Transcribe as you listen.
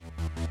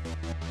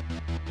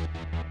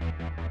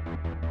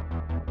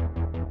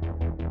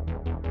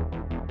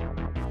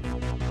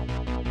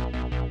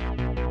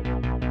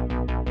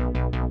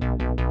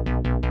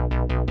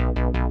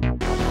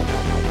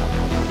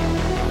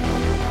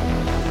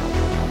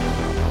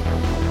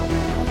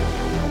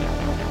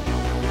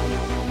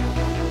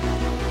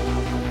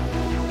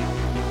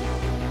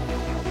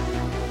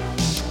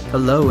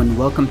Hello and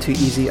welcome to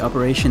Easy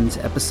Operations,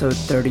 episode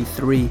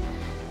 33.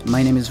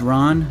 My name is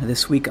Ron.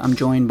 This week I'm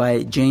joined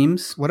by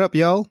James. What up,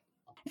 yo?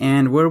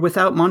 And we're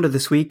without Mondo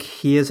this week.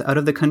 He is out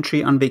of the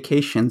country on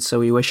vacation, so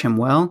we wish him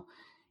well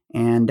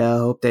and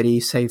hope that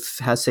he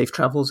has safe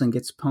travels and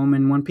gets home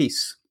in one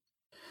piece.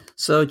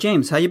 So,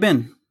 James, how you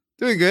been?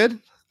 Doing good.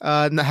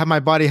 My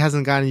body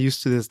hasn't gotten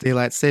used to this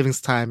daylight savings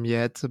time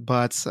yet,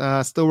 but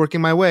still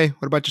working my way.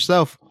 What about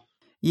yourself?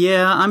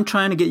 Yeah, I'm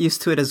trying to get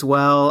used to it as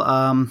well.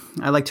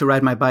 I like to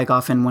ride my bike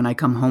often when I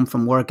come home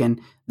from work, and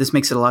this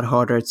makes it a lot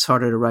harder. It's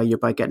harder to ride your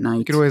bike at night.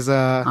 You could always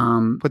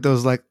put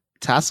those like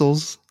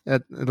tassels,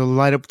 it'll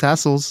light up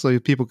tassels so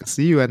people can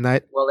see you at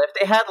night. Well, if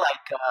they had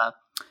like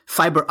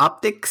fiber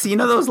optics, you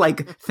know those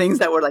like things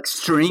that were like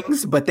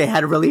strings, but they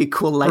had really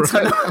cool lights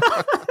on them.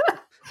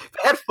 If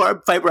they had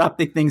fiber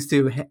optic things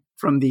too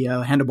from the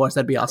handlebars,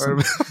 that'd be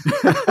awesome.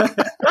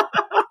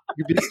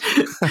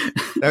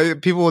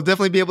 People will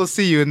definitely be able to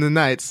see you in the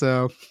night.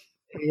 So,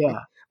 yeah.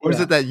 What is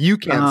it that you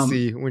can't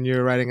see when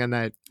you're riding at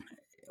night?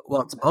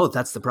 Well, it's both.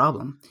 That's the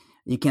problem.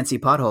 You can't see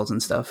potholes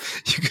and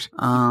stuff.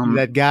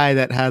 That guy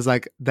that has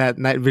like that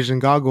night vision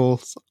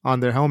goggles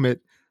on their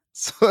helmet,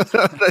 so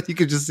that you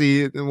could just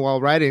see it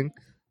while riding.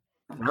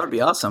 That would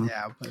be awesome.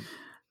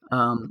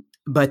 Yeah.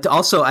 But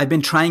also, I've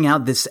been trying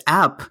out this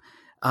app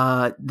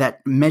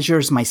that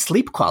measures my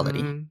sleep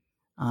quality.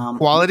 Mm-hmm.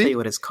 Quality? I'll tell you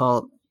what it's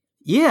called.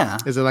 Yeah.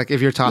 Is it like if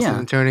you're tossing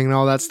and turning and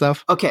all that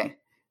stuff? Okay.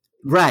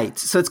 Right.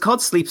 So it's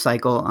called Sleep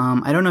Cycle.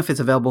 I don't know if it's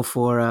available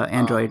for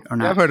Android or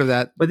not. I've heard of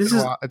that. But this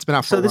it's been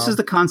out for a while. So this is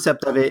the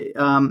concept of it.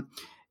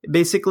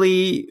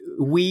 Basically,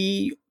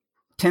 we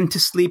tend to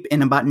sleep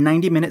in about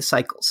 90-minute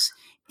cycles.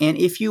 And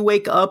if you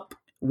wake up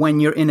when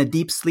you're in a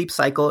deep sleep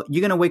cycle,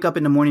 you're going to wake up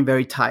in the morning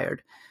very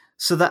tired.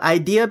 So the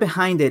idea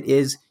behind it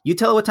is you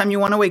tell it what time you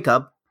want to wake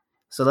up.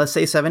 So let's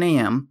say 7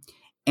 a.m.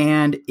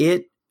 And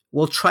it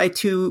will try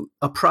to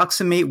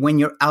approximate when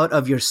you're out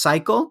of your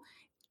cycle,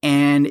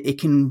 and it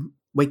can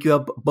wake you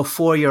up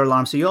before your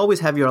alarm. So you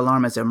always have your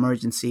alarm as an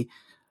emergency.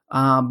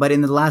 But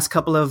in the last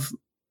couple of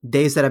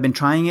days that I've been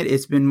trying it,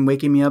 it's been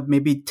waking me up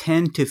maybe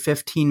 10 to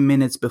 15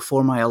 minutes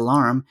before my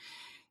alarm.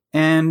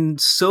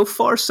 And so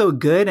far, so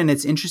good. And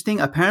it's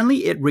interesting.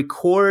 Apparently, it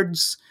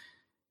records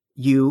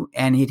you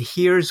and it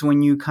hears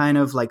when you kind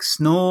of like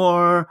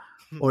snore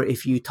or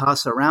if you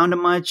toss around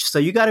much. So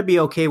you got to be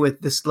okay with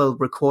this little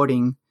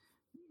recording,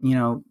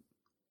 your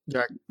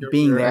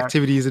being there.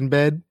 Activities in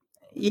bed.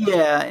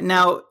 Yeah.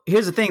 Now,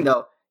 here's the thing,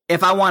 though.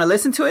 If I want to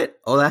listen to it,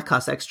 that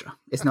costs extra.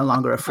 It's no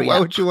longer a free Why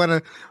app. would you want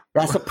to?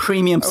 That's a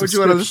premium subscription.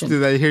 Why would you want to listen to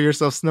that? You hear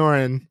yourself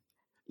snoring.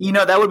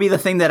 That would be the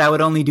thing that I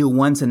would only do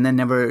once and then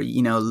never,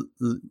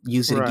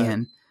 use it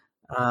again.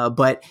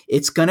 But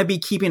it's going to be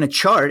keeping a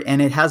chart, and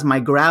it has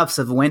my graphs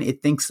of when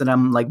it thinks that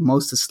I'm like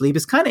most asleep.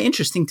 It's kind of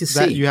interesting to see.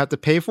 That you have to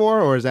pay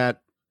for, or is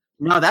that?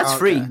 No, that's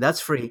free. That's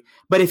free.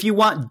 But if you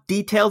want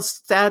detailed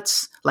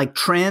stats like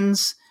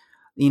trends,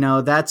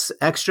 that's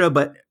extra.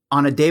 But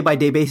on a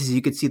day-by-day basis,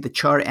 you could see the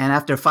chart. And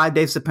after 5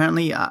 days,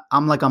 apparently,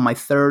 I'm like on my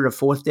third or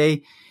fourth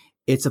day,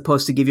 it's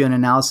supposed to give you an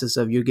analysis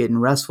of you getting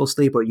restful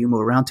sleep or you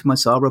move around too much.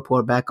 So I'll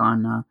report back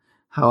on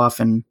how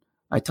often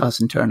I toss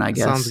and turn, I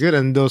guess. Sounds good.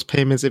 And those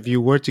payments, if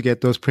you were to get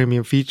those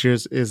premium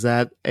features, is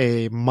that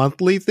a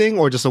monthly thing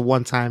or just a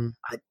one-time?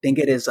 I think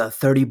it is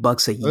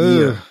 $30 a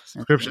year.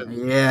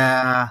 Subscription.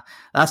 Yeah.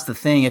 That's the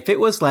thing. If it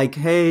was like,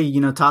 hey,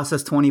 toss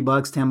us $20,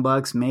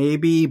 $10,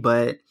 maybe,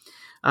 but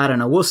I don't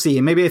know. We'll see.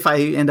 Maybe if I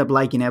end up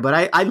liking it.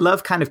 But I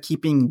love kind of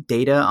keeping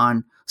data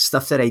on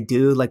stuff that I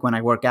do, like when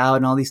I work out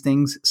and all these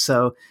things.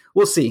 So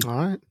we'll see. All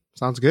right.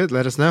 Sounds good.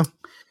 Let us know.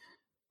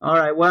 All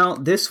right. Well,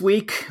 this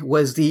week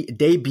was the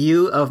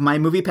debut of my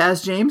Movie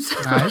Pass, James.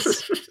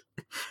 Nice.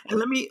 And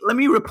let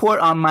me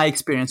report on my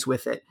experience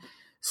with it.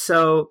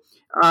 So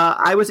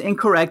I was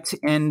incorrect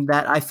in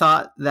that I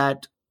thought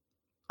that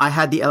I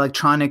had the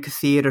electronic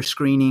theater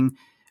screening,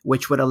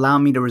 which would allow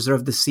me to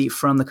reserve the seat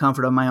from the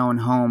comfort of my own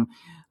home.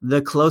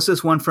 The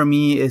closest one for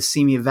me is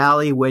Simi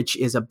Valley, which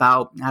is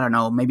about, I don't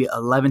know, maybe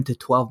 11 to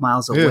 12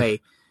 miles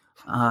away.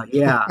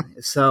 Yeah.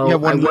 So you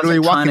have one literally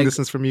walking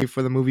distance from you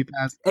for the Movie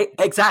Pass.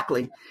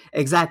 Exactly.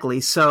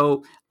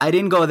 So I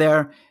didn't go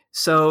there.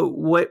 So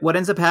what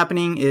ends up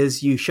happening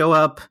is you show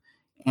up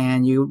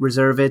and you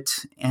reserve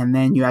it, and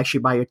then you actually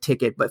buy your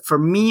ticket. But for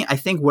me, I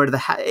think where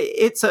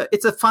it's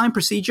a fine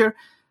procedure,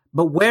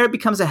 but where it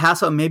becomes a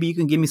hassle, and maybe you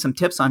can give me some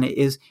tips on it,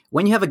 is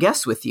when you have a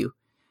guest with you,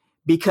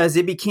 because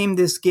it became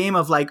this game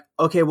of like,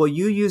 okay, well,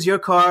 you use your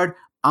card.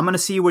 I'm going to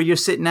see where you're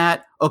sitting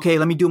at. Okay,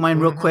 let me do mine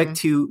real quick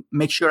to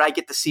make sure I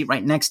get the seat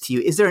right next to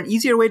you. Is there an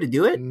easier way to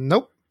do it?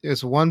 Nope.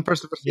 It's one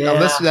person per seat,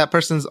 unless that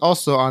person's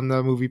also on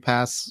the Movie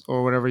Pass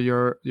or whatever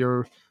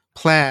your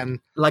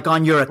plan. Like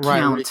on your account.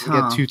 Right, where you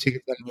can get 2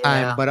 tickets at a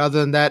time. But other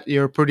than that,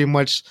 you're pretty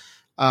much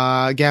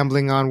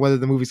gambling on whether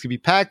the movies can be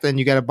packed, and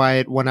you got to buy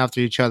it one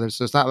after each other.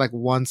 So it's not like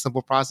one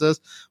simple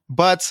process,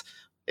 but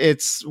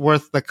it's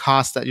worth the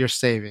cost that you're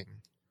saving.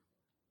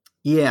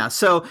 Yeah.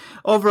 So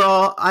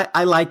overall,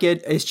 I like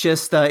it. It's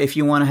just if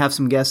you want to have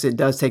some guests, it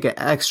does take an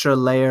extra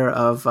layer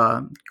of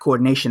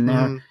coordination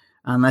there.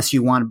 unless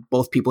you want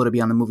both people to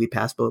be on the movie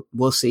pass, but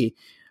we'll see.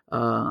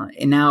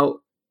 And now,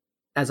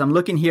 as I'm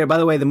looking here, by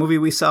the way, the movie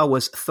we saw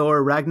was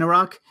Thor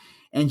Ragnarok.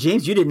 And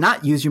James, you did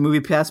not use your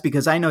movie pass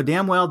because I know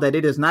damn well that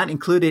it is not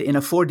included in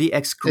a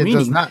 4DX screening. It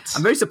does not.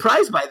 I'm very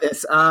surprised by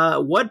this.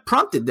 What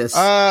prompted this?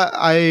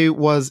 I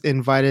was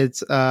invited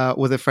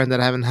with a friend that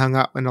I haven't hung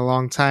out in a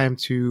long time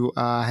to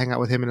hang out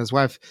with him and his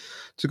wife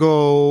to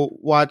go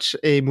watch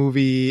a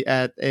movie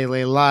at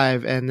LA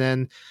Live. And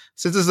then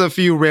since there's a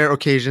few rare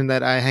occasions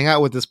that I hang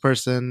out with this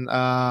person,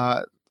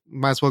 might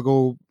as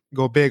well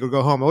go big or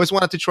go home. I always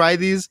wanted to try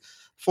these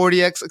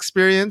 4DX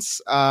experience.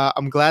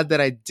 I'm glad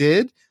that I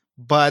did.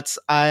 But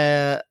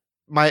my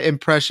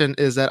impression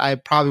is that I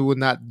probably would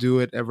not do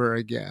it ever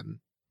again.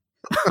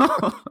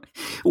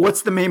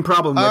 What's the main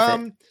problem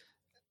with it?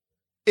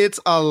 It's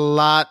a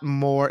lot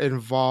more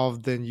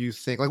involved than you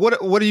think. Like,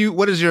 what do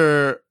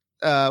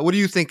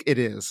you think it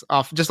is?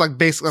 Off just like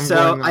basically.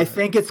 I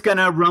think it's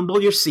gonna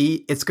rumble your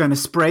seat. It's gonna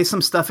spray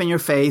some stuff in your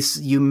face.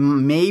 You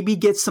maybe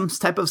get some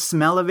type of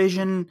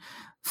smell-o-vision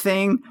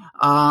thing.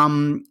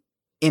 In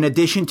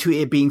addition to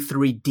it being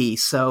 3D,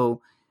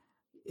 so.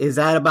 Is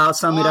that about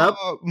sum it up?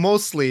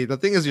 Mostly. The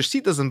thing is, your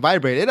seat doesn't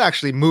vibrate. It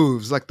actually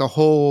moves like the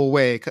whole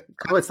way.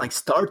 Oh, it's like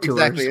Star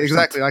Tours.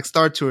 Exactly, like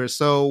Star Tours.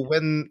 So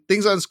when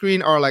things on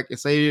screen are like,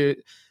 say,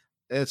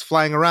 it's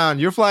flying around,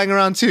 you're flying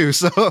around too.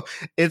 So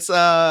it's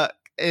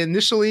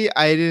initially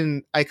I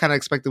kind of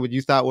expected what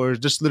you thought were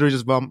just literally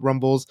just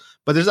rumbles,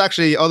 but there's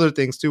actually other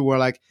things too where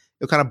like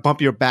it'll kind of bump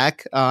your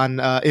back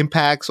on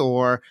impacts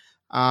or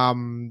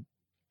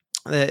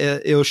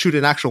it'll shoot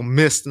an actual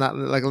mist, not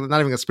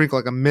even a sprinkle,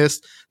 like a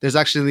mist. There's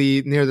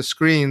actually near the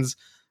screens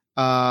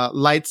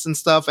lights and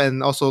stuff,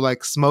 and also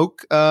like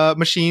smoke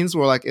machines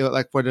where like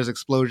where there's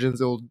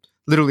explosions, it'll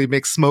literally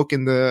make smoke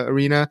in the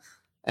arena,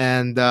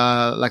 and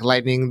like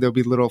lightning, there'll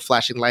be little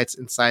flashing lights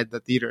inside the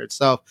theater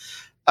itself.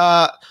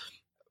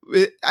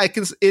 It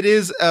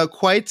is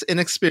quite an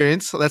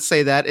experience. Let's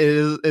say that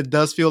it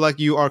does feel like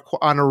you are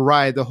on a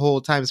ride the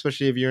whole time,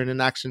 especially if you're in an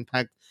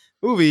action-packed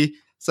movie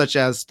such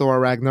as Thor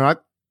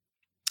Ragnarok.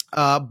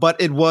 But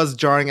it was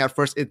jarring at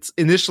first. It's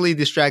initially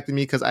distracted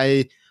me because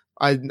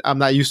I'm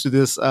not used to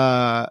these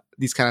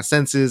kind of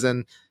senses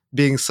and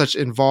being such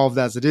involved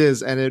as it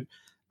is, and it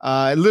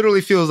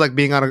literally feels like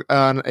being on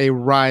a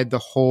ride the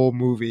whole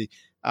movie.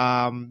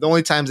 The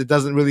only times it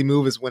doesn't really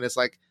move is when it's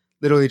like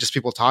literally just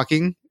people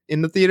talking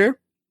in the theater.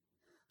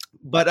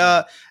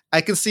 But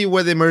I can see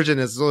where the immersion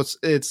is. So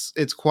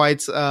it's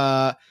quite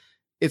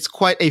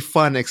a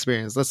fun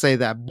experience. Let's say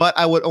that. But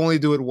I would only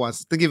do it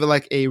once. Think of it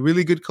like a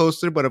really good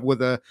coaster, but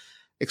with a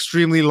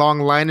extremely long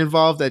line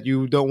involved that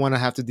you don't want to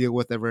have to deal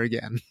with ever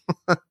again.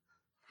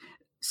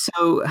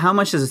 So how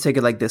much does a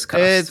ticket like this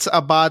cost? It's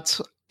about,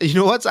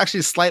 it's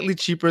actually slightly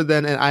cheaper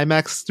than an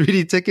IMAX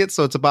 3D ticket.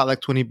 So it's about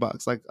like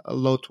 $20, like a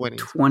low 20s.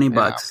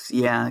 $20.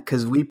 Yeah.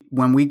 Cause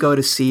when we go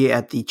to see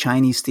at the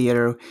Chinese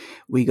theater,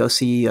 we go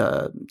see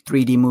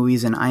 3D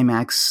movies in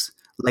IMAX.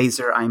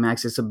 Laser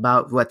IMAX is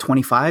about what,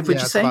 25?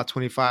 Would you say? About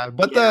 25.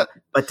 But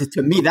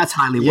to me, that's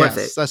highly worth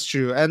it. That's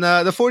true. And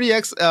the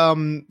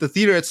 4DX, the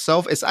theater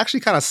itself, is actually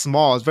kind of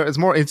small. It's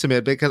more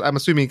intimate because I'm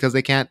assuming because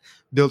they can't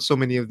build so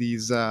many of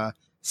these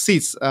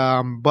seats.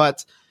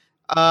 But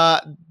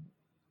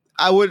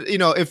I would,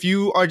 if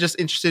you are just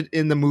interested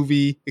in the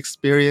movie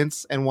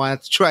experience and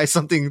want to try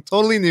something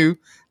totally new,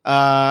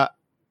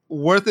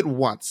 worth it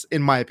once,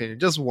 in my opinion,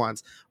 just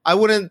once. I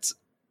wouldn't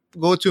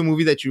go to a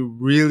movie that you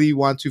really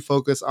want to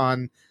focus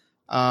on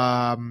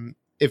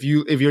if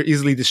you're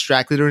easily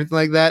distracted or anything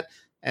like that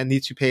and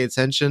need to pay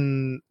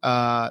attention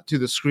to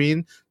the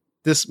screen.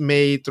 This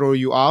may throw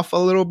you off a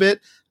little bit,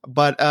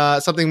 but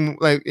something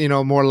like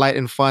more light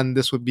and fun,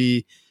 this would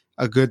be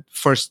a good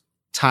first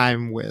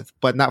time with,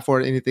 but not for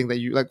anything that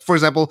you like. For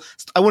example,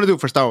 I want to do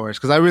it for Star Wars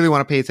because I really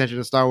want to pay attention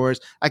to Star Wars.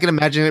 I can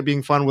imagine it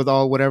being fun with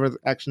all whatever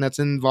action that's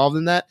involved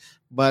in that,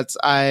 but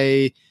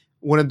I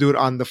want to do it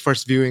on the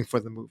first viewing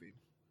for the movie.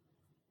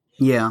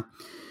 Yeah.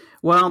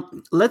 Well,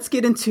 let's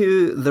get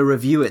into the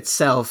review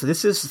itself.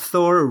 This is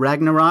Thor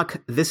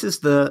Ragnarok. This is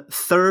the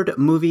third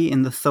movie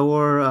in the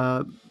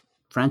Thor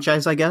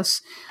franchise, I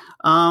guess.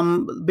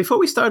 Before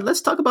we start,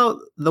 let's talk about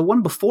the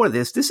one before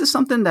this. This is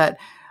something that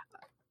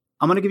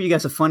I'm going to give you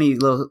guys a funny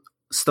little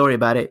story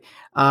about it.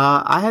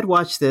 I had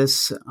watched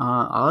this.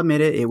 I'll admit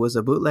it. It was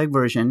a bootleg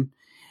version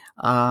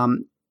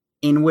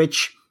in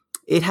which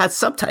it had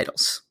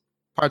subtitles.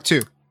 Part 2.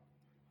 Is that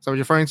what you're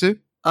referring to?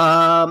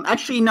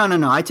 Actually,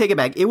 no. I take it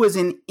back. It was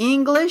in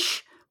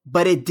English,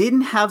 but it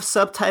didn't have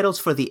subtitles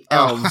for the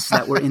elves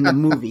that were in the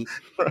movie.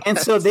 Right. And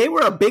so they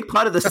were a big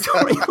part of the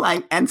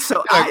storyline. And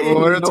so I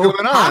didn't know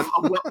half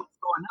of what was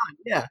going on.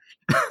 Yeah.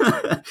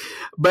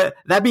 But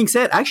that being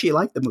said, I actually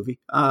like the movie.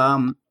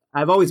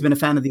 I've always been a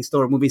fan of these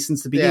Thor movies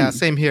since the beginning. Yeah,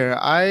 same here.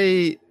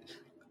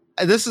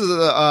 This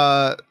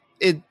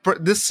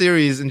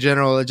series in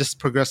general, it just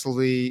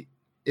progressively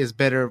is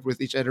better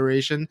with each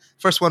iteration.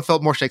 First one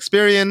felt more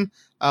Shakespearean,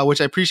 which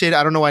I appreciated.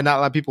 I don't know why not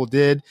a lot of people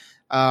did.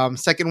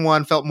 Second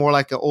one felt more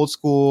like an old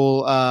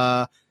school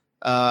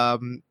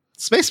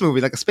space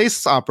movie, like a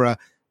space opera.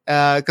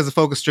 because it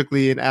focused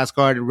strictly in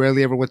Asgard. It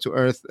rarely ever went to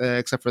Earth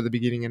except for the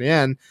beginning and the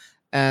end.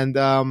 And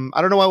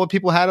I don't know why what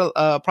people had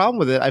a problem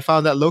with it. I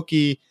found that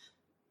Loki,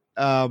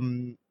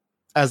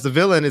 as the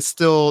villain, is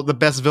still the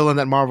best villain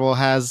that Marvel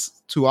has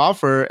to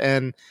offer,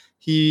 and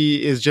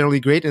he is generally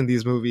great in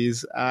these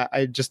movies.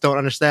 I just don't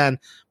understand,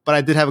 but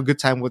I did have a good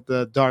time with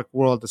the Dark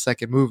World, the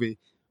second movie.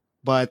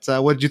 But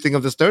what did you think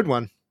of this third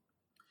one?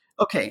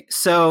 Okay,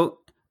 so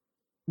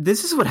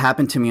this is what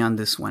happened to me on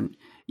this one.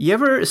 You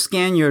ever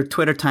scan your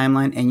Twitter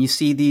timeline and you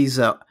see these,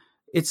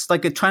 it's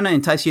like trying to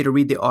entice you to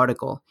read the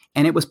article,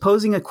 and it was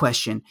posing a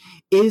question: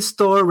 is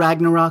Thor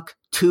Ragnarok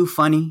too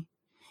funny?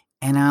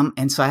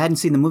 And so I hadn't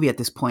seen the movie at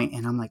this point,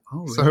 and I'm like,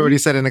 oh, really? So I already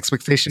set an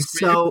expectation.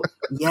 So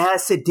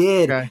yes, it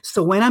did. Okay.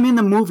 So when I'm in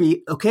the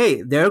movie,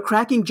 okay, they're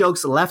cracking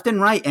jokes left and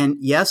right, and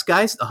yes,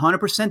 guys,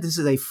 100%, this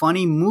is a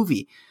funny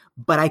movie.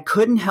 But I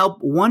couldn't help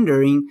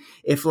wondering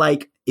if,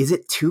 like, is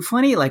it too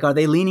funny? Like, are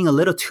they leaning a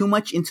little too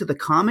much into the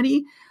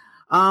comedy?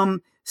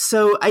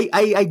 So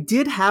I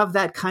did have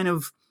that kind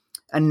of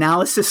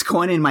analysis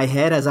going in my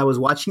head as I was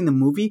watching the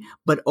movie,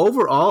 but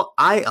overall,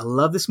 I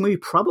love this movie.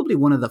 Probably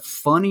one of the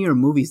funnier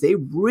movies. They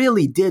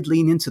really did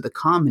lean into the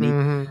comedy.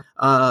 Mm-hmm.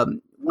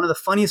 One of the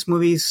funniest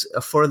movies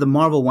for the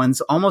Marvel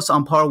ones, almost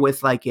on par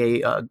with like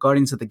a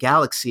Guardians of the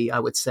Galaxy, I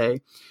would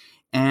say.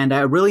 And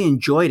I really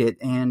enjoyed it.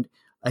 And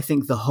I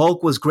think the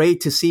Hulk was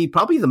great to see.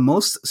 Probably the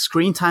most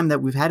screen time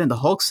that we've had in the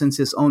Hulk since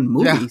his own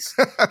movies.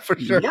 Yeah, for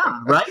sure. Yeah,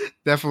 right?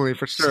 Definitely,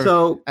 for sure.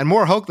 So, and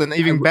more Hulk than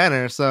even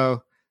Banner.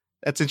 So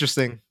that's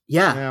interesting.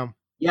 Yeah,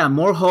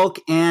 more Hulk.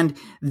 And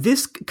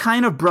this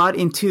kind of brought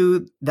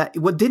into that.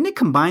 What didn't it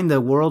combine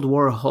the World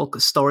War Hulk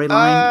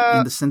storyline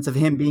in the sense of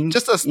him being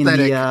just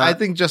aesthetic? I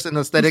think just an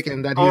aesthetic,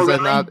 and that he's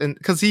not,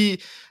 because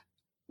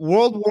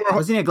World War.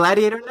 Was he a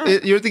gladiator?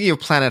 You're thinking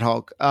of Planet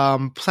Hulk.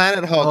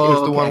 Planet Hulk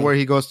is the one where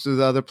he goes to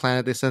the other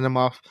planet. They send him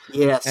off,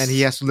 and he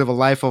has to live a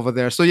life over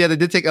there. So yeah, they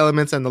did take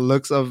elements and the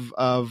looks of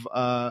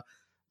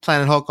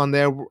Planet Hulk on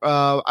there.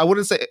 I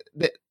wouldn't say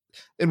that.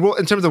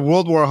 In terms of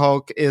World War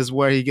Hulk is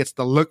where he gets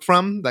the look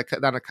from. I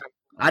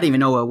don't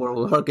even know what World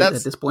War Hulk is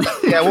at this point.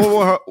 Yeah,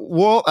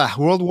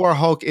 World War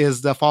Hulk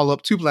is the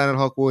follow-up to Planet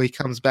Hulk, where he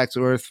comes back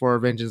to Earth for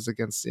vengeance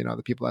against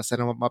the people that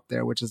sent him up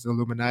there, which is the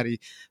Illuminati.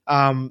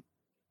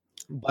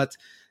 But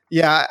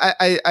yeah,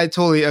 I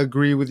totally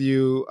agree with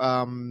you.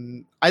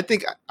 I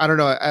think, I don't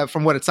know,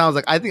 from what it sounds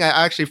like, I think I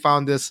actually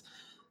found this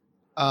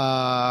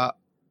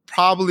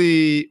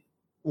probably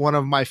one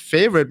of my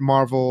favorite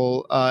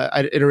Marvel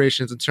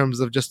iterations in terms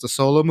of just the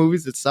solo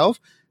movies itself.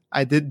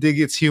 I did dig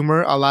its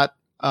humor a lot.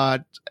 I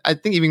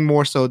think even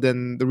more so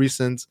than the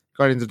recent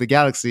Guardians of the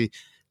Galaxy.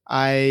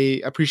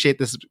 I appreciate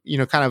this,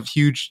 kind of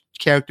huge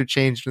character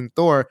change from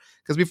Thor,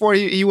 because before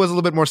he was a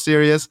little bit more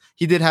serious.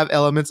 He did have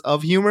elements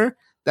of humor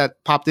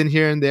that popped in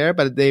here and there,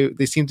 but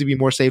they seem to be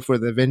more safe for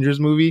the Avengers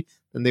movie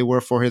than they were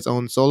for his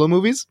own solo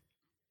movies.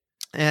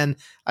 And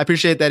I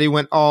appreciate that he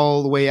went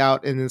all the way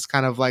out in this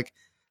kind of like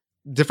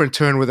different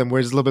turn with him, where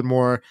he's a little bit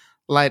more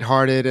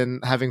lighthearted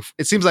and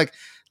it seems like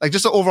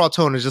just the overall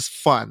tone is just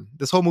fun.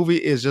 This whole movie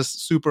is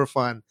just super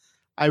fun.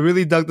 I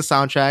really dug the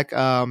soundtrack.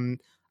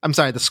 I'm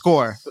sorry, the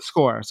score.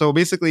 So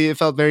basically it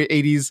felt very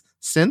 80s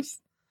synth.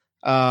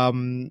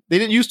 They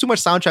didn't use too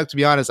much soundtrack, to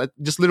be honest.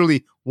 Just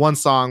literally one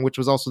song, which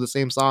was also the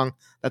same song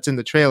that's in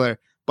the trailer,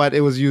 but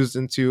it was used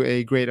into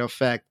a great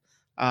effect.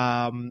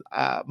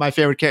 My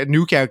favorite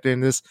new character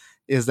in this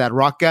is that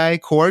rock guy,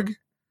 Korg.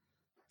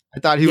 I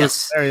thought he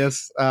was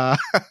hilarious. Kind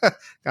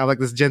of like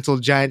this gentle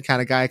giant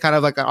kind of guy, kind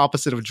of like an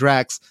opposite of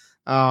Drax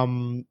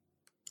in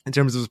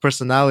terms of his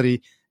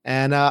personality.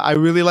 And I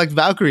really liked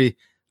Valkyrie.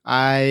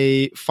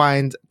 I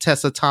find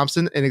Tessa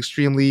Thompson an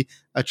extremely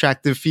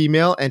attractive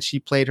female, and she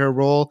played her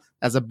role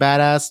as a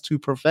badass to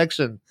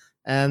perfection.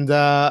 And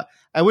I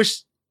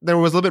wish there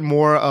was a little bit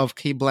more of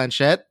Cate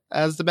Blanchett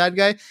as the bad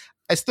guy.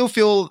 I still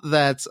feel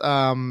that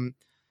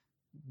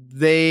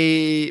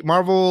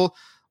Marvel,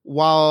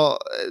 while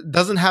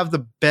doesn't have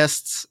the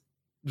best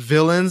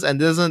villains and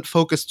doesn't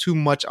focus too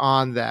much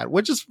on that,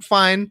 which is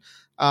fine.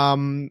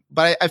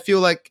 But I feel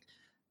like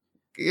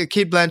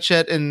Cate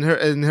Blanchett in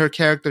her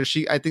character,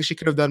 I think she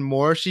could have done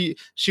more. She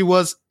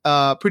was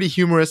pretty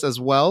humorous as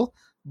well,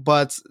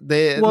 but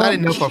not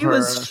enough of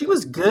her. She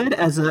was good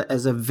as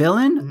a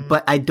villain,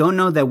 but I don't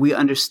know that we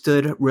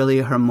understood really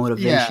her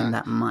motivation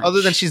that much.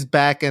 Other than she's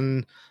back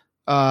and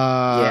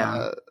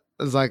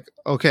it's like,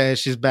 okay,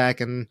 she's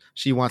back and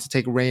she wants to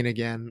take reign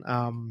again.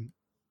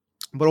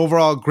 But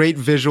overall, great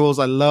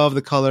visuals. I love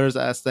the colors,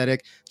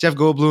 aesthetic. Jeff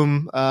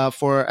Goldblum,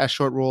 for as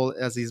short role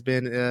as he's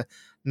been,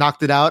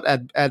 knocked it out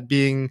at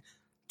being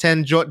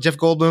 10 Jeff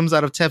Goldblums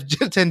out of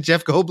 10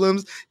 Jeff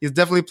Goldblums. He's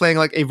definitely playing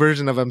like a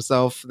version of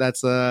himself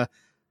that's a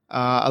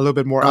little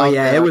bit more. Oh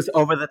yeah, it was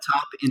over the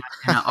top in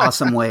an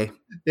awesome way.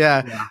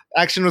 Yeah,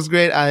 action was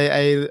great.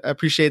 I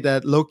appreciate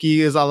that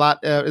Loki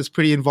is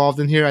pretty involved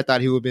in here. I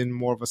thought he would have been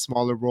more of a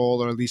smaller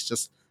role, or at least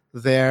just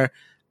there.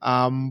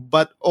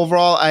 But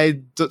overall,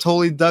 I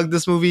totally dug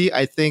this movie.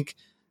 I think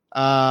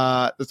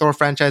the Thor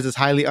franchise is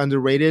highly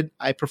underrated.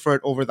 I prefer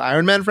it over the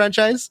Iron Man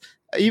franchise.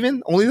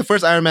 Even only the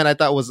first Iron Man I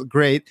thought was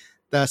great.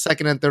 the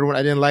second and third one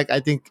I didn't like. I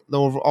think the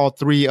overall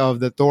 3 of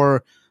the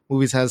Thor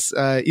movies has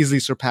easily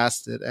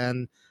surpassed it,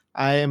 and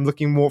I am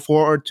looking more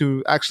forward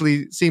to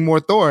actually seeing more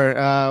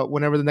Thor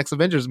whenever the next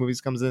Avengers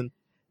movies comes in.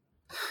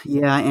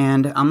 Yeah,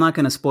 and I'm not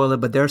going to spoil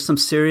it, but there are some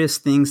serious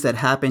things that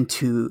happen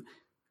to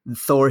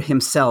Thor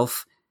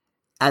himself.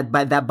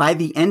 By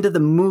the end of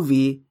the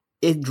movie,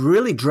 it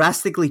really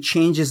drastically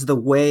changes the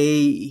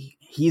way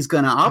he's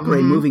going to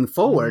operate moving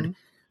forward.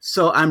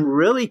 So I'm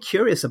really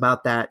curious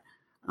about that,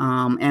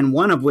 and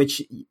one of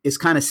which is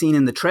kind of seen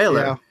in the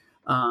trailer.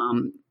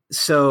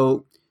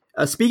 So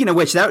speaking of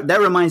which, that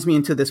reminds me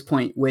into this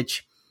point,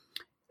 which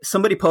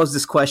somebody posed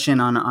this question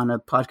on a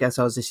podcast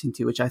I was listening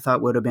to, which I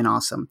thought would have been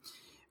awesome.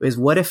 Is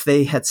what if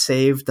they had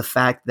saved the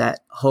fact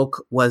that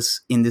Hulk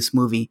was in this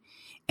movie,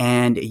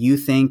 and you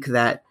think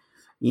that,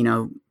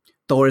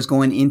 Thor is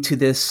going into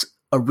this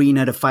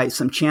arena to fight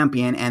some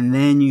champion, and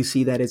then you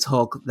see that it's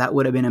Hulk. That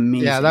would have been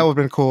amazing. Yeah, that would have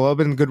been cool. It would have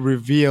been a good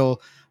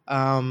reveal.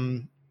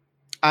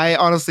 I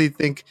honestly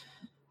think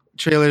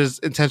trailers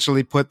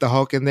intentionally put the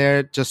Hulk in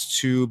there just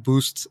to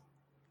boost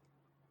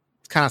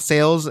kind of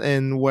sales,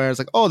 and where it's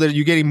like, oh,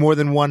 you're getting more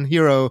than one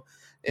hero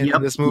in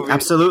this movie.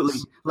 Absolutely.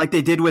 Like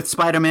they did with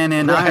Spider-Man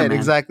and Iron Man.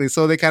 Exactly.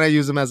 So they kind of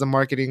use them as a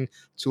marketing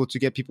tool to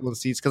get people in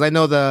seats. Because I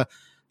know the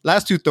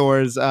last 2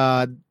 Thors,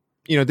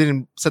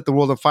 didn't set the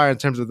world on fire in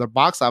terms of the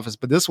box office,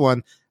 but this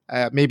one,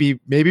 maybe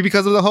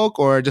because of the Hulk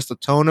or just the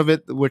tone of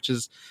it, which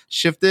is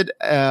shifted,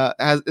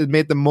 has it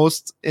made the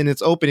most in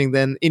its opening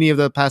than any of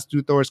the past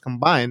 2 Thors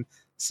combined.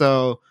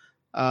 So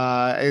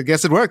I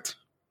guess it worked.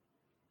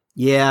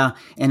 Yeah,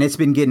 and it's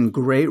been getting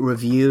great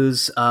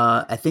reviews.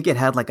 I think it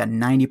had like a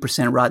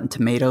 90% Rotten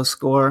Tomatoes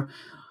score.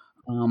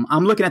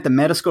 I'm looking at the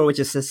Metascore, which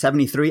is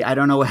 73. I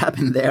don't know what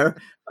happened there,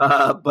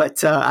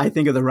 but I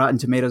think of the Rotten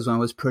Tomatoes one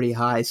was pretty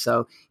high.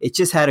 So it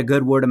just had a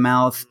good word of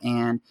mouth,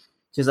 and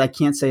just I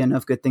can't say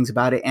enough good things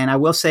about it. And I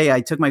will say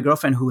I took my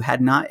girlfriend who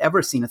had not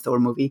ever seen a Thor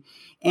movie,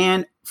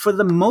 and for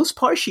the most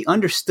part, she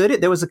understood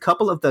it. There was a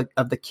couple of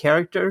the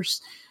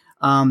characters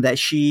that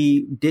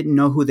she didn't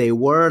know who they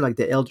were, like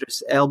the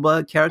Idris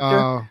Elba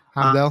character.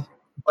 Hamdel.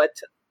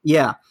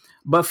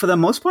 But for the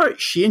most part,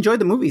 she enjoyed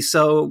the movie.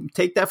 So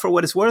take that for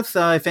what it's worth.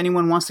 If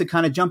anyone wants to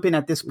kind of jump in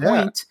at this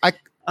point.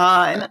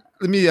 Let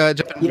me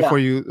jump in before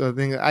you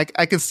think.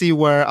 I can see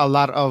where a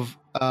lot of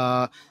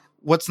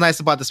what's nice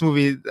about this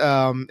movie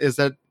is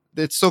that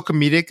it's so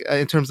comedic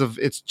in terms of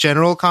its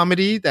general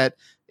comedy that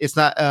it's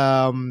not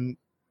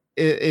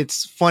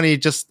it's funny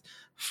just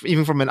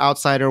even from an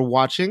outsider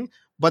watching.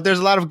 But there's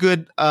a lot of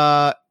good,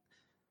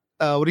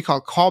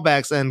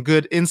 callbacks and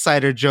good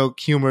insider joke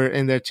humor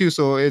in there too.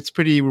 So it's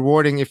pretty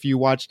rewarding if you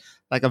watch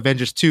like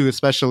Avengers 2,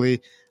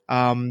 especially.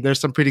 There's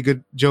some pretty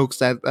good jokes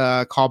that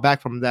call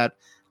back from that.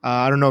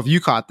 I don't know if you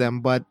caught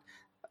them, but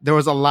there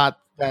was a lot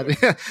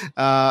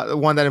that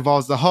one that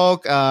involves the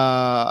Hulk,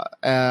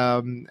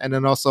 and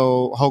then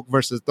also Hulk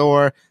versus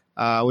Thor,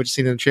 which is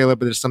seen in the trailer.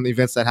 But there's some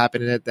events that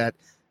happen in it that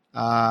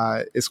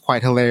is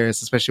quite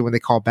hilarious, especially when they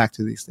call back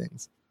to these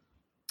things.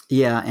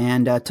 Yeah,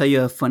 and I'll tell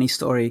you a funny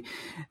story.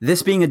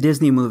 This being a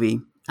Disney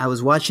movie, I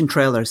was watching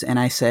trailers and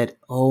I said,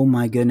 oh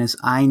my goodness,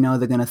 I know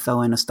they're going to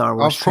throw in a Star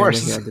Wars trailer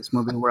here. This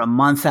movie, we're a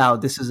month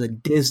out. This is a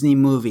Disney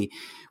movie.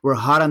 We're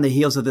hot on the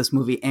heels of this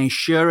movie. And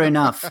sure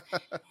enough,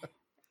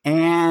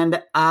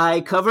 and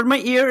I covered my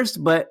ears,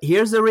 but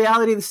here's the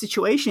reality of the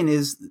situation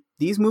is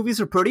these movies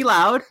are pretty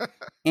loud,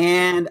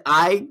 and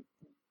I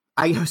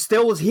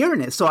still was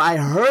hearing it. So I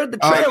heard the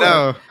trailer.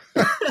 Oh,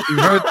 no. You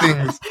heard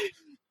things.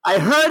 I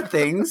heard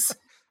things.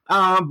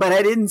 But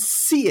I didn't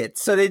see it,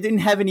 so they didn't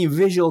have any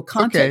visual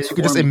context. Okay, you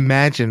can just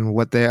imagine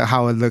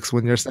how it looks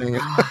when you're saying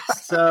it.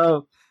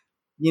 So,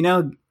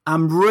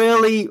 I'm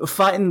really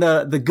fighting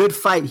the good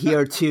fight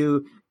here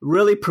to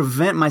really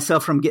prevent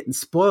myself from getting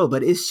spoiled.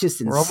 But it's just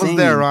insane. We're almost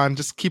there, Ron.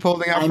 Just keep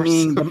holding out.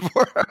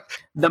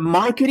 The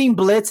marketing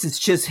blitz is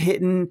just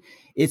hitting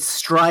its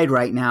stride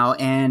right now,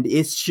 and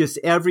it's just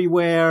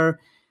everywhere.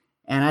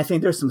 And I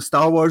think there's some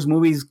Star Wars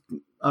movies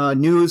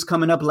news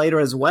coming up later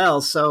as well.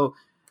 So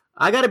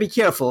I got to be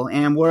careful,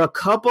 and we're a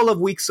couple of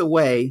weeks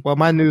away. Well,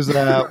 my news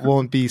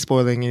won't be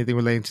spoiling anything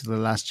relating to The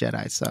Last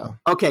Jedi, so.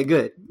 Okay,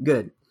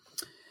 good.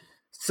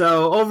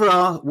 So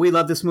overall, we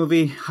love this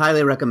movie.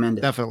 Highly recommend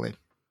it. Definitely.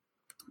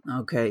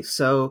 Okay,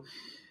 so,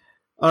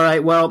 all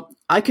right, well,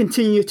 I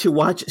continue to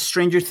watch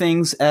Stranger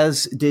Things,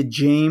 as did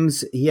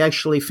James. He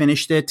actually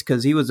finished it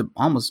because he was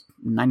almost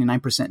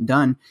 99%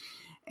 done.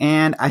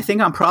 And I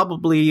think I'm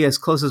probably as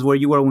close as where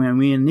you were when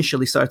we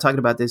initially started talking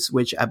about this,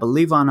 which I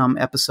believe on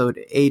episode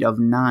 8 of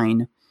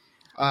 9.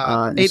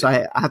 8, so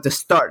I have to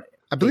start.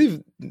 I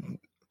believe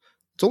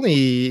it's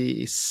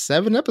only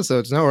 7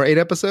 episodes, no? Or 8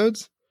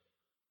 episodes?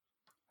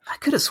 I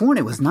could have sworn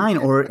it was 9,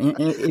 or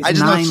it's I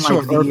just 9 know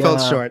short, or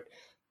felt short.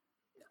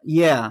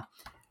 Yeah.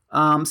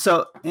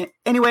 So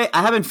anyway,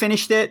 I haven't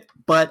finished it,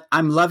 but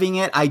I'm loving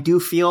it. I do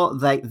feel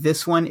like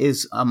this one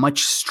is a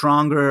much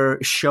stronger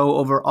show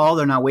overall.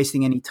 They're not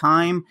wasting any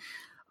time.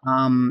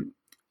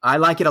 I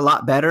like it a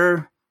lot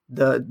better.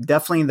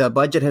 Definitely the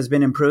budget has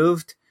been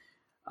improved.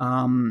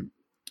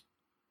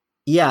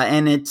 Yeah,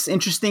 and it's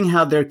interesting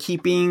how they're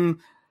keeping,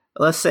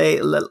 let's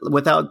say,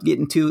 without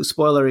getting too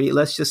spoilery,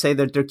 let's just say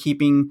that they're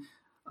keeping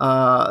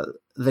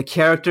the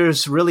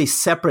characters really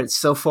separate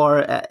so far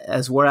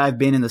as where I've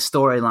been in the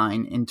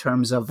storyline in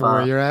terms of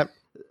where you're at.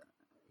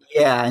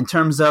 Yeah, in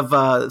terms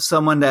of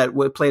someone that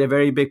played a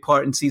very big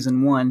part in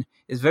season 1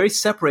 is very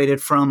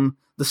separated from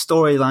the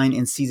storyline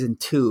in season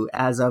 2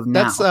 as of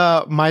now.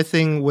 That's my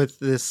thing with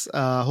this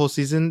whole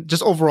season.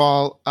 Just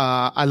overall,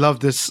 I love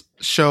this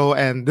show,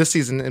 and this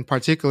season in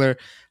particular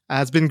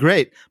has been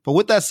great. But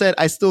with that said,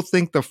 I still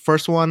think the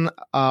first one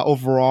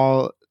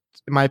overall,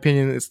 in my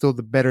opinion, is still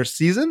the better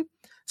season.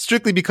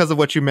 Strictly because of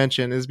what you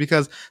mentioned, is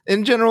because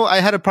in general,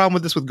 I had a problem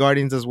with this with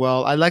Guardians as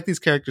well. I like these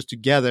characters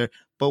together,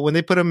 but when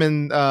they put them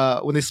in,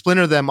 when they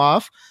splinter them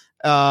off,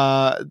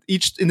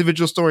 each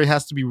individual story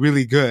has to be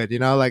really good, you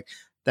know, like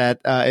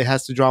that. It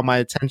has to draw my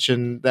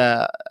attention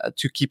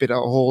to keep it a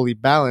wholly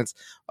balanced.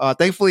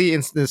 Thankfully,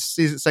 in this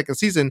second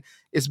season,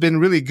 it's been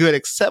really good,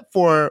 except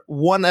for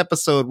one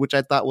episode, which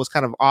I thought was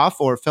kind of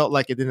off or felt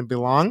like it didn't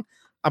belong.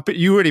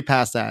 You already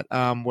passed that,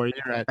 where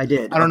you're at. I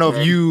did. I don't know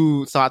if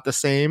you thought the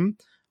same.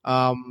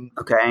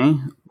 Okay.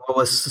 What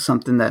was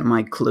something that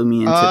might clue me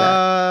into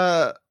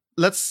that?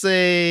 Let's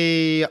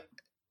say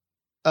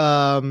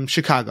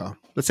Chicago.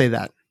 Let's say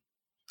that.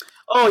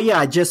 Oh yeah,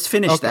 I just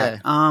finished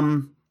that.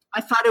 I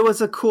thought it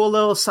was a cool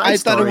little side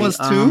story. I thought it was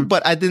too,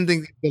 but I didn't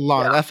think it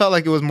belonged. Yeah. I felt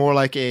like it was more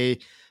like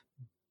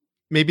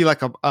maybe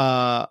like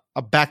a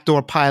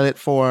backdoor pilot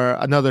for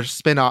another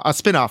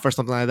spin-off or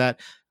something like that,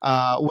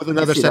 with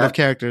another set of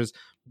characters.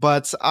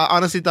 But I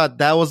honestly thought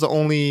that was the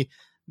only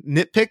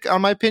nitpick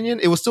on my opinion.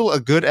 It was still a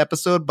good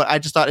episode, but I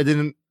just thought it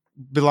didn't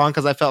belong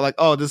because I felt like,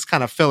 oh, this is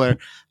kind of filler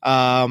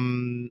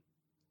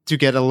to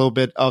get a little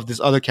bit of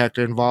this other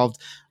character involved.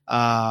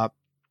 But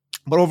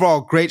overall,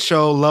 great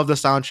show. Love the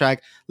soundtrack.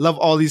 Love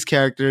all these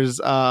characters.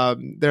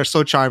 They're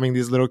so charming,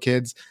 these little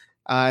kids,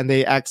 and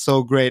they act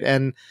so great.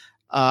 And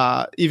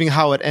even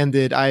how it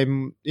ended,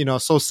 I'm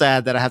so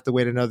sad that I have to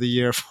wait another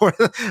year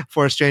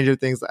for Stranger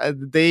Things.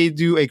 They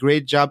do a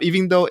great job,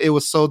 even though it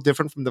was so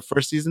different from the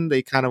first season.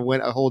 They kind of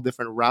went a whole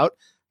different route.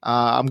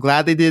 I'm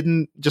glad they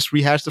didn't just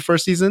rehash the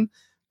first season,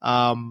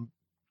 and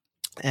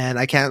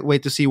I can't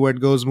wait to see where it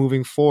goes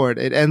moving forward.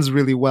 It ends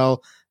really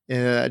well,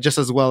 just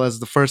as well as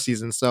the first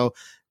season. So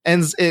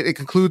it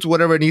concludes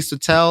whatever it needs to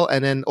tell,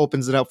 and then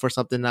opens it up for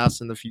something else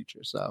in the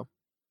future. So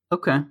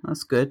okay,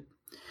 that's good.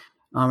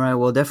 All right,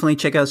 well, definitely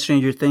check out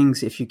Stranger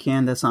Things if you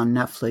can. That's on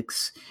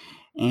Netflix.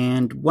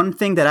 And one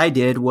thing that I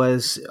did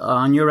was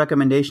on your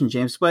recommendation,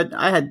 James, but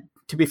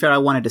to be fair, I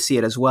wanted to see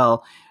it as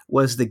well,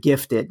 was The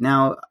Gifted.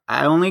 Now,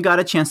 I only got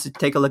a chance to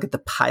take a look at the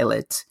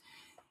pilot.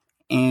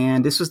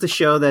 And this was the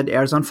show that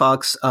airs on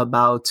Fox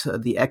about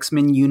the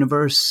X-Men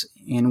universe,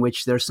 in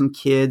which there's some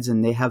kids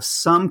and they have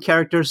some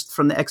characters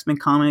from the X-Men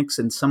comics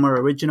and some are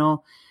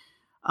original.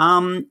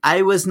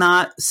 I was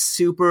not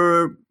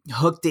super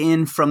hooked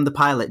in from the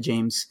pilot,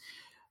 James.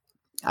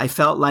 I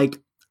felt like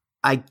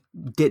I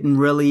didn't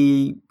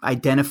really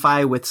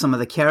identify with some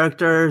of the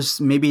characters.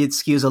 Maybe it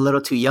skews a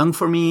little too young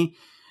for me.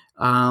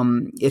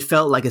 It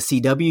felt like a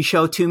CW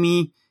show to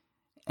me.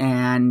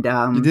 And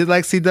you did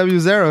like CW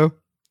Zero.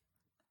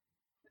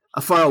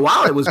 For a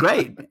while, it was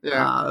great.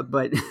 Yeah.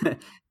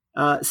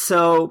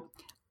 So,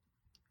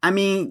 I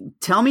mean,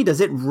 tell me, does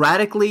it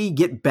radically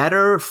get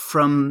better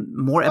from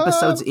more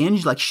episodes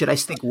in? Like, should I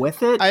stick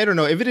with it? I don't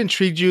know. If it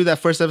intrigued you, that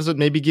first episode,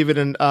 maybe give it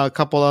a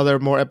couple other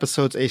more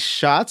episodes a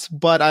shot.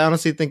 But I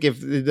honestly think if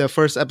the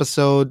first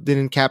episode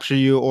didn't capture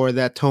you, or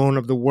that tone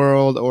of the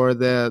world, or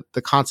the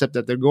concept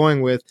that they're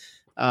going with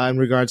in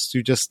regards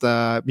to just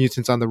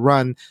mutants on the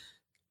run,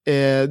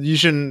 you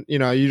shouldn't, you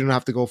don't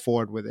have to go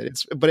forward with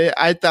it.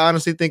 I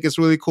honestly think it's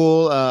really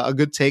cool. A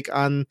good take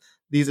on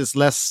these. It's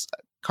less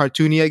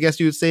cartoony, I guess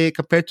you would say,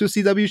 compared to a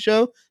CW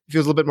show. It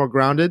feels a little bit more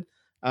grounded.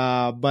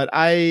 But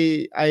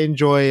I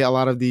enjoy a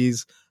lot of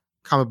these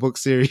comic book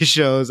series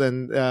shows,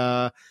 and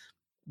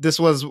this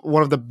was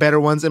one of the better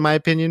ones in my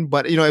opinion.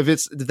 But if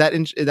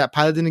that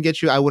pilot didn't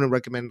get you, I wouldn't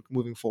recommend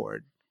moving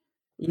forward.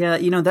 Yeah,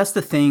 that's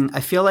the thing. I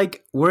feel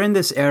like we're in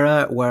this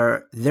era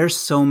where there's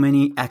so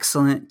many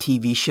excellent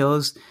TV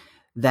shows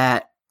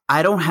that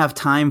I don't have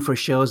time for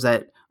shows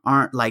that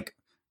aren't like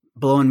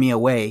blowing me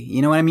away.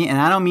 You know what I mean? And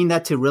I don't mean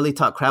that to really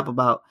talk crap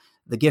about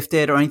The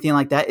Gifted or anything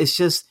like that. It's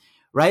just,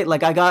 right?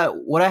 Like I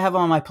got what I have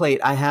on my plate.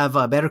 I have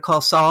Better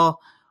Call Saul.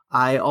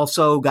 I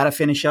also got to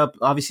finish up,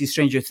 obviously,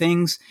 Stranger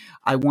Things.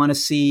 I want to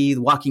see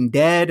The Walking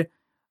Dead.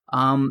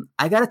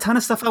 I got a ton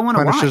of stuff I want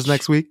to watch. Punishers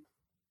next week.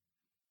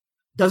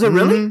 Does it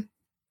really?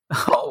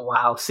 Oh,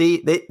 wow.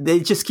 See, they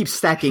just keep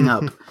stacking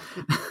up.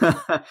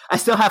 I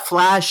still have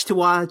Flash to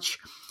watch.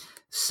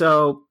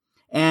 So,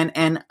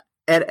 and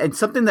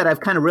something that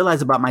I've kind of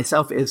realized about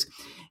myself is,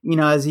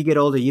 as you get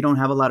older, you don't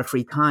have a lot of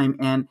free time.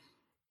 And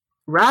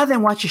rather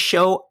than watch a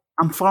show,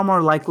 I'm far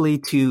more likely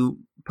to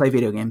play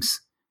video games.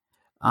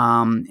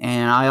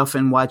 And I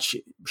often watch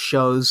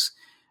shows.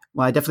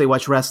 Well, I definitely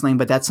watch wrestling,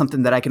 but that's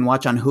something that I can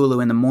watch on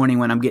Hulu in the morning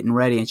when I'm getting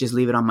ready and just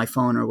leave it on my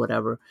phone or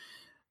whatever.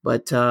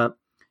 But,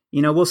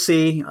 we'll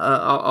see.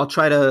 I'll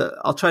try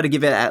to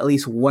give it at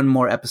least one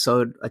more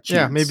episode a chance.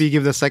 Yeah, maybe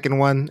give the second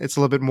one. It's a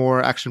little bit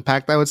more action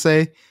packed, I would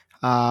say.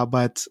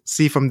 But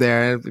see from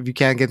there. If you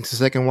can't get into the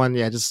second one,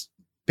 just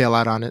bail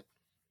out on it.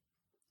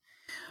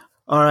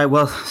 All right.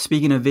 Well,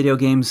 speaking of video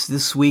games,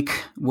 this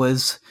week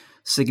was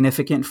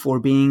significant for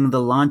being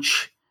the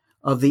launch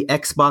of the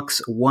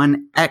Xbox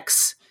One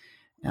X.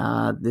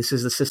 This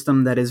is a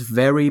system that is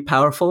very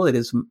powerful. It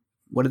is,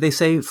 what did they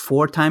say?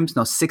 6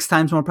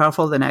 times more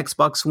powerful than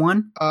Xbox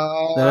One?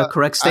 Is that a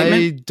correct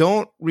statement? I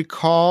don't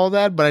recall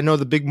that, but I know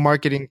the big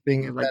marketing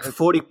thing is like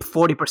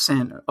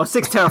 40%. Oh,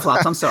 6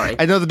 teraflops. I'm sorry.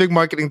 I know the big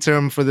marketing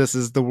term for this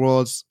is the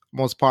world's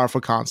most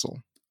powerful console.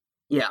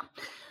 Yeah.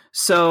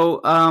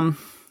 So,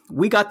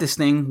 we got this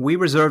thing. We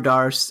reserved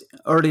ours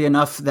early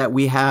enough that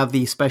we have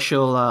the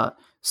special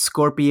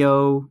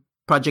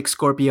Project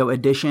Scorpio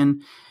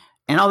edition.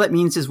 And all that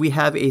means is we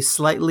have a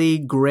slightly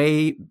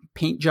gray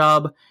paint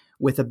job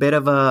with a bit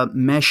of a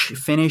mesh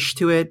finish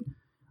to it.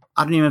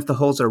 I don't even know if the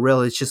holes are real.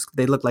 It's just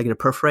they look like they're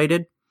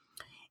perforated.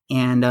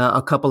 And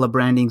a couple of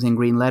brandings in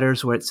green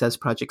letters where it says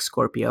Project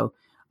Scorpio.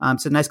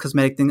 It's a nice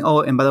cosmetic thing.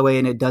 Oh, and by the way,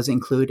 and it does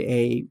include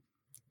a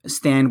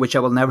stand, which I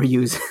will never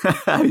use.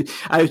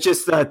 I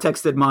just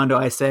texted Mondo.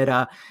 I said,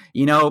 I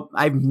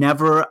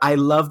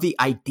love the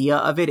idea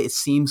of it. It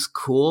seems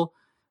cool,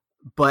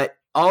 but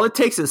all it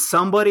takes is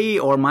somebody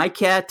or my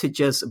cat to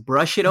just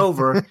brush it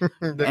over.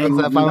 And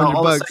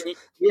all of a sudden,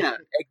 yeah,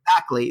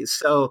 exactly.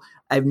 So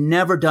I've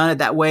never done it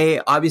that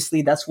way.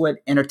 Obviously, that's what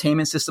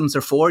entertainment systems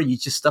are for. You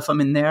just stuff them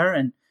in there.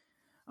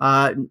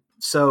 And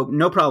so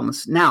no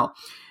problems. Now,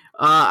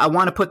 I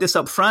want to put this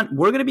up front.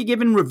 We're going to be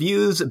giving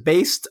reviews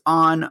based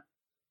on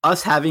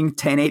us having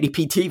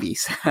 1080p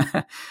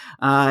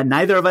TVs.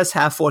 Neither of us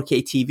have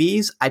 4K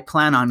TVs. I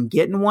plan on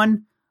getting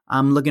one.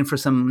 I'm looking for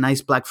some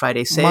nice Black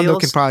Friday sales. Mondo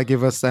can probably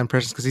give us that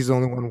impression because he's the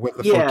only one with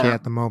the 4K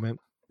at the moment.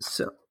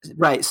 So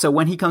right. So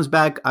when he comes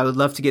back, I would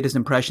love to get his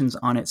impressions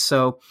on it.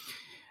 So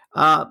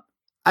I've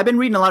been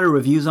reading a lot of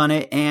reviews on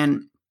it,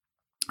 and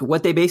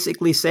what they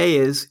basically say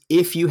is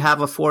if you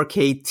have a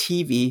 4K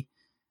TV,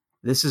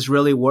 this is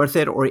really worth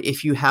it. Or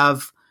if you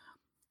have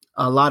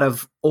a lot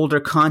of older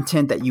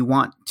content that you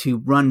want to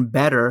run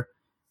better,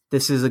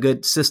 this is a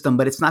good system,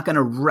 but it's not going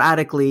to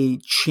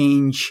radically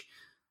change.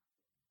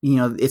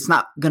 It's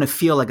not going to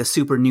feel like a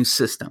super new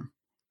system.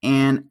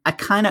 And I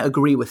kind of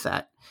agree with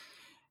that.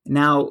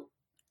 Now,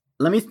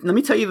 let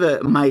me tell you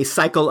my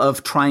cycle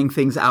of trying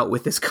things out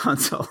with this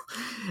console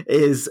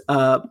is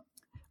I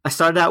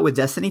started out with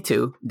Destiny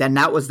 2. Then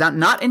that was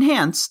not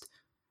enhanced,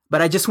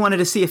 but I just wanted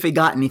to see if it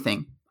got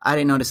anything. I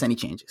didn't notice any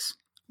changes.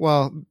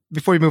 Well,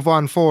 before you move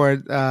on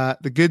forward,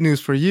 the good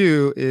news for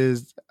you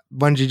is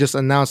Bungie just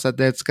announced that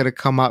it's going to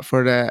come out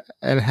for the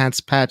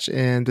enhanced patch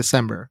in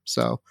December.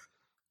 So,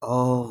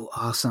 oh,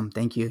 awesome!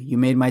 Thank you. You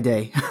made my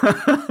day.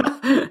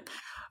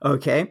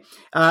 Okay.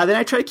 Then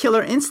I tried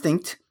Killer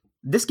Instinct.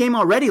 This game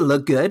already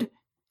looked good,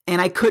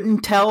 and I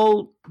couldn't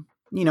tell,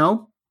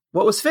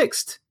 what was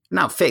fixed.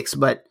 Not fixed,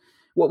 but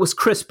what was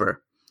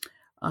crisper.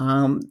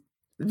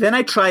 Then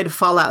I tried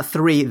Fallout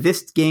 3.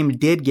 This game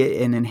did get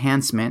an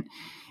enhancement.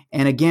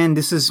 And again,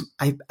 this is,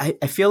 I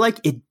feel like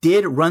it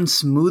did run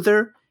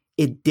smoother.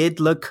 It did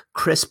look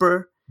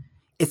crisper.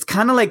 It's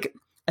kind of like,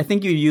 I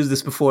think you used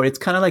this before. It's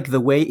kind of like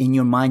the way in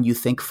your mind you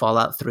think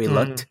Fallout 3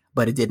 looked,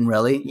 but it didn't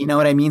really. You know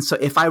what I mean? So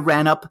if I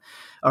ran up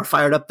or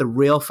fired up the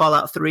real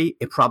Fallout 3,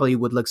 it probably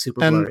would look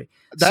super blurry.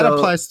 That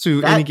applies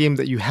to any game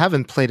that you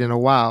haven't played in a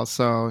while.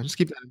 So just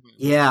keep that in mind.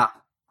 Yeah,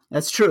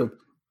 that's true.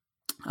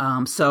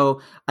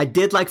 So I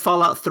did like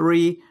Fallout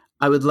 3.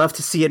 I would love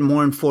to see it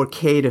more in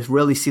 4K to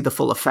really see the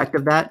full effect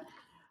of that.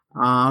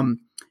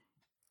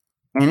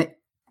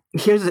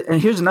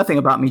 Here's another thing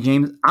about me,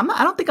 James.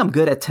 I don't think I'm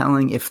good at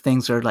telling if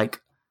things are like,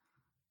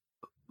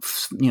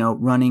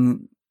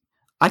 running.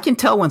 I can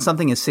tell when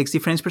something is 60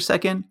 frames per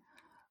second,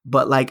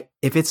 but like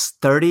if it's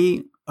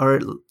 30 or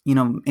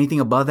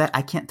anything above that,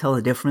 I can't tell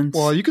the difference.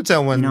 Well, you could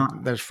tell when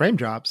there's frame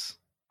drops.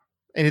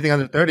 Anything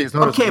under 30 is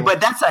noticeable. Okay, but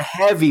that's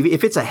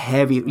if it's a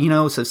heavy,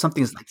 so if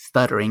something's like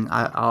stuttering,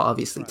 I'll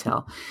obviously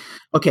tell.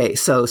 Okay,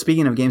 so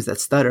speaking of games that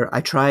stutter,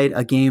 I tried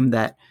a game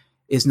that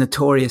is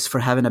notorious for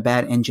having a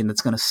bad engine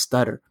that's going to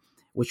stutter,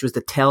 which was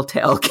the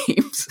Telltale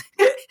games.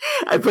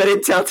 I put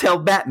in Telltale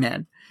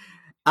Batman.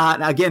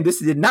 Now again, this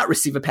did not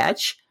receive a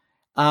patch,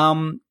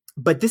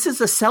 but this is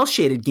a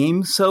cel-shaded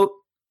game, so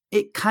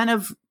it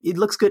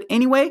looks good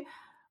anyway,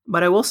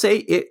 but I will say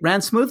it ran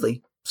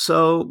smoothly.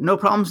 So no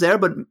problems there,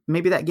 but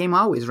maybe that game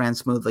always ran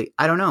smoothly.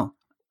 I don't know.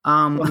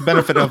 Well, the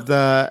benefit of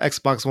the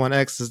Xbox One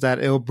X is that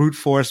it'll brute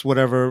force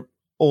whatever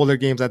older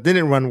games that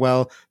didn't run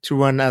well to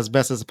run as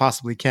best as it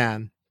possibly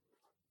can.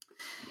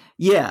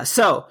 Yeah,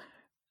 so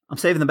I'm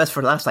saving the best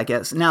for last, I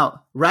guess.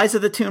 Now, Rise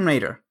of the Tomb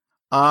Raider.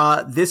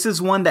 This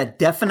is one that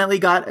definitely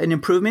got an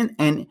improvement,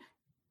 and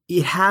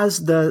it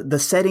has the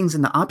settings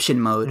in the option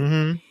mode.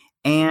 Mm-hmm.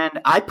 And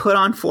I put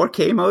on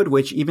 4K mode,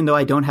 which even though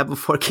I don't have a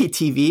 4K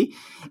TV,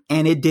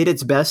 and it did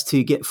its best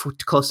to get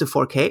close to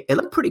 4K, it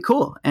looked pretty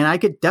cool. And I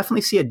could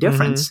definitely see a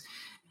difference.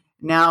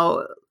 Mm-hmm.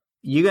 Now,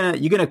 you're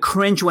gonna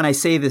cringe when I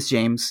say this,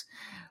 James,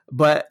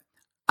 but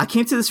I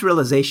came to this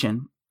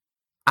realization.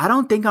 I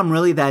don't think I'm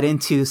really that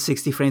into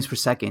 60 frames per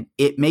second.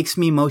 It makes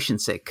me motion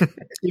sick.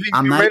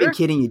 I'm not even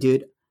kidding you,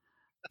 dude.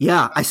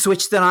 Yeah, I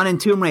switched it on in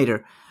Tomb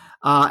Raider,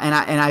 and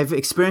I've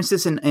experienced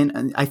this.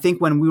 And I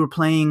think when we were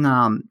playing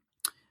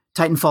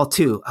Titanfall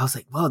 2, I was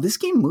like, "Wow, this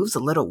game moves a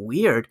little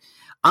weird."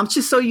 I'm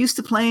just so used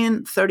to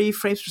playing 30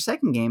 frames per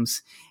second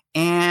games,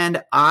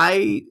 and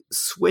I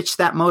switched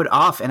that mode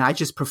off, and I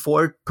just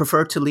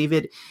prefer to leave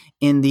it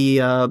in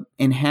the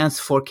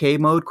enhanced 4K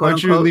mode. Why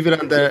don't you leave it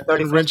on the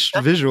enriched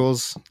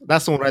visuals?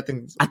 That's the one I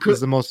think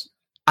is the most.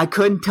 I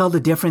couldn't tell the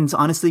difference,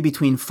 honestly,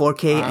 between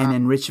 4K and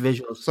enriched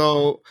visuals.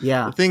 So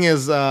the thing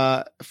is,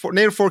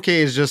 native 4K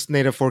is just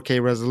native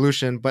 4K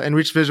resolution, but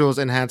enriched visuals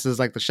enhances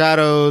like the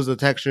shadows, the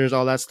textures,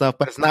 all that stuff.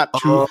 But it's not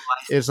true.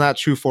 It's not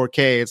true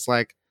 4K. It's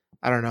like,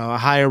 I don't know, a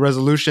higher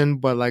resolution,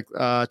 but like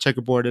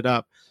checkerboarded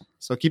up.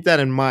 So keep that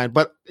in mind.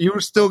 But you're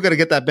still gonna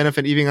get that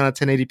benefit even on a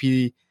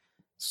 1080p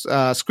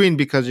screen,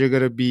 because you're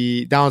gonna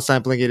be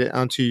downsampling it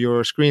onto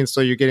your screen, so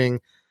you're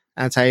getting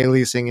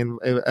anti-aliasing and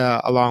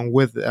along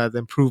with the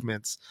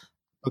improvements.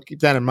 So keep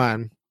that in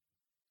mind.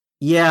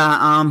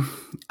 Yeah,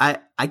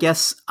 I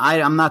guess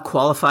I'm not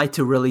qualified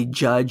to really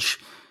judge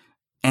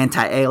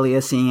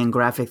anti-aliasing and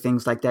graphic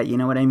things like that. You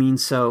know what I mean?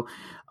 So,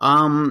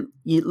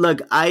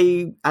 look,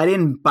 I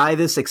didn't buy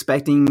this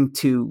expecting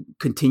to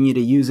continue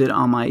to use it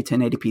on my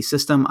 1080p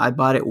system. I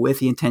bought it with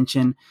the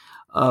intention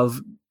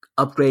of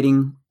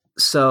upgrading.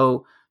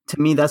 So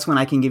to me, that's when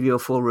I can give you a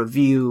full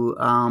review.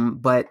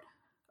 But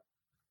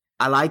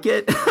I like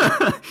it.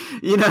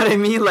 You know what I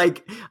mean?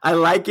 Like, I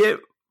like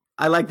it.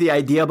 I like the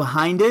idea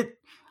behind it.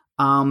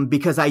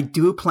 Because I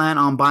do plan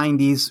on buying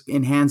these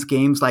enhanced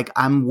games. Like,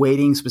 I'm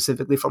waiting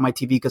specifically for my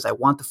TV because I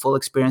want the full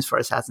experience for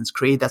Assassin's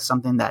Creed. That's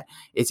something that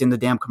it's in the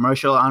damn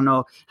commercial. I don't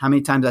know how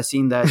many times I've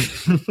seen that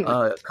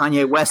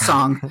Kanye West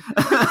song.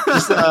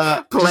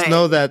 Just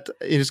know that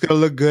it's going to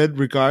look good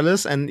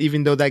regardless. And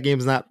even though that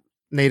game's not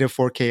native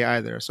 4K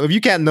either. So if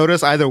you can't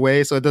notice either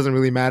way, so it doesn't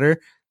really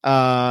matter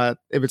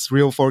if it's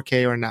real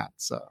 4K or not.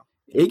 So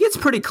it gets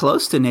pretty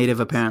close to native,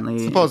 apparently,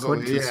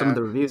 supposedly, to some of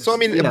the reviews. So I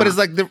mean, but it's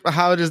like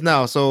how it is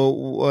now.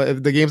 So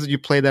if the games that you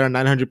play that are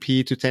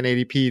 900p to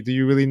 1080p, do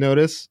you really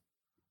notice?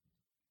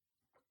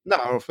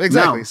 No,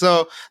 exactly. No.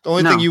 So the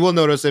only thing you will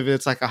notice if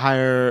it's like a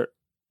higher,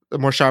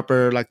 more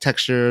sharper like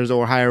textures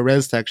or higher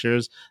res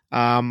textures,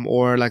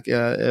 or like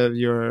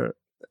your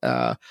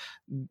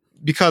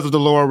because of the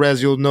lower res,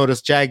 you'll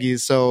notice jaggies.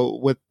 So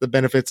with the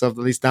benefits of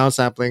at least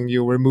downsampling,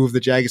 you'll remove the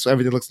jaggies, so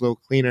everything looks a little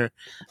cleaner.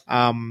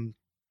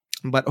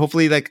 But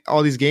hopefully, like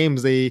all these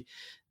games, they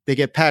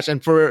get patched.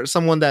 And for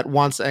someone that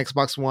wants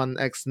Xbox One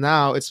X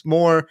now, it's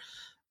more.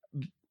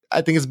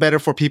 I think it's better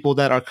for people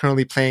that are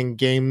currently playing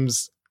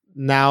games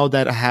now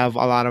that have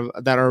a lot of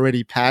that are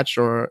already patched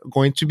or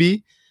going to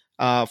be.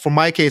 For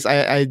my case,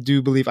 I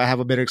do believe I have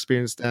a better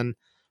experience than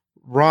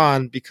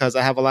Ron, because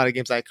I have a lot of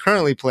games I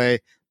currently play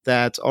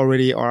that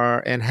already are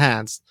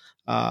enhanced.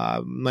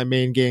 My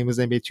main game is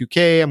NBA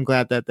 2K. I'm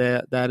glad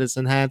that is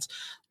enhanced.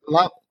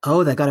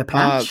 That got a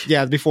patch?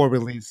 Yeah, before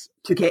release.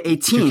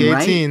 2K18,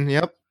 right? 2K18,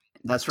 yep.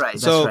 That's right.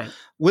 So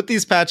with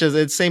these patches,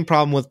 it's the same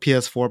problem with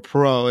PS4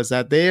 Pro, is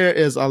that there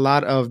is a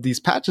lot of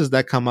these patches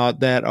that come out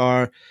that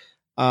are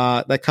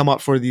that come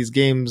out for these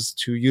games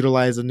to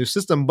utilize a new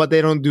system, but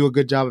they don't do a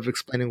good job of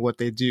explaining what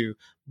they do.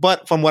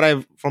 But from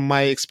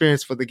my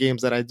experience for the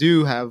games that I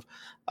do have,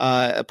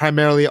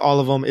 primarily all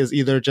of them is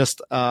either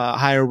just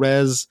higher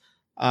resolution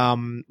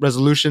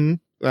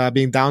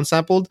being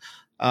downsampled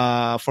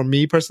for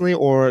me personally,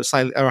 or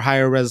slightly or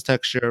higher res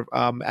texture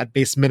at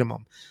base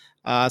minimum.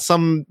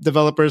 Some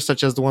developers,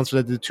 such as the ones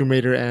that did Tomb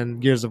Raider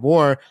and Gears of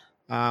War,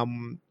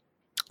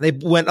 they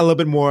went a little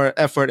bit more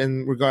effort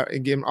in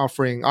game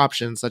offering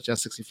options such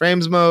as 60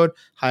 frames mode,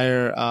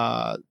 higher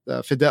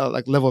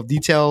level of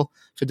detail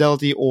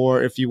fidelity,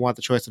 or if you want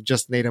the choice of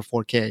just native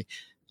 4K.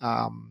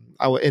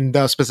 In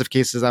those specific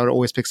cases, I would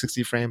always pick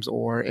 60 frames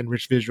or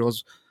enriched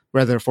visuals,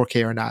 whether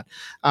 4K or not.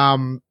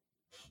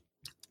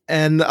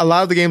 And a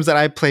lot of the games that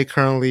I play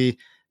currently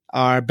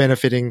are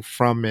benefiting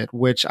from it,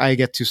 which I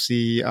get to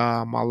see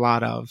a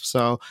lot of.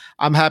 So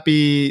I'm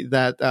happy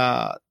that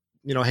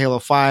Halo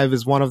 5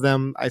 is one of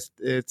them.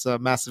 It's a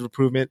massive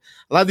improvement.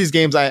 A lot of these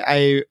games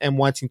I am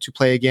wanting to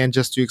play again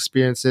just to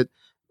experience it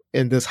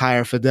in this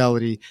higher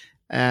fidelity.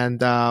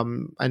 And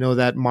I know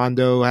that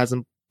Mondo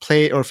hasn't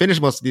played or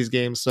finished most of these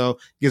games, so it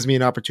gives me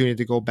an opportunity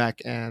to go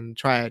back and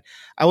try it.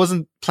 I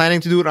wasn't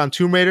planning to do it on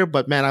Tomb Raider,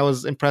 but man, I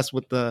was impressed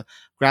with the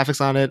graphics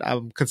on it.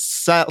 I'm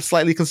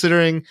slightly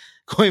considering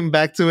going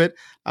back to it.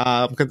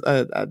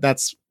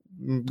 That's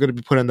going to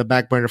be put on the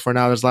back burner for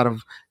now. There's a lot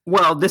of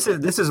this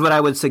is what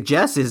I would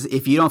suggest is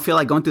if you don't feel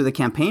like going through the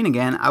campaign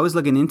again. I was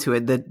looking into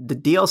it. The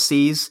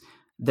DLCs,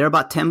 they're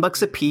about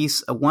 $10 a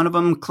piece. One of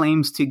them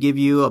claims to give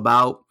you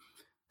about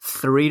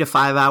 3 to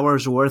 5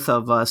 hours worth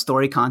of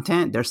story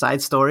content. They're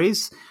side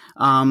stories.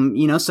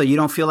 So you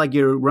don't feel like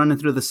you're running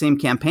through the same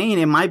campaign.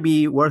 It might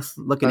be worth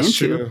looking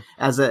That's into true.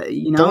 as a,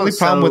 The only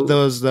problem with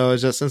those though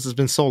is that since it's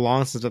been so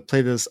long since I've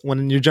played this,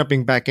 when you're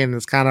jumping back in,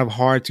 it's kind of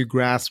hard to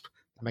grasp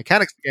the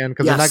mechanics again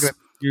because they're not going to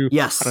you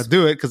how to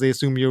do it because they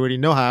assume you already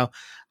know how.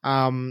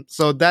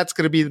 So that's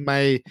going to be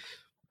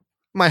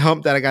my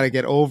hump that I got to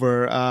get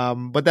over.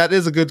 But that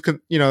is a good,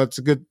 it's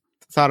a good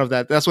thought of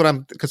that. That's what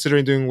I'm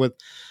considering doing with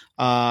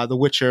The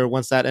Witcher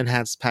once that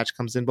enhanced patch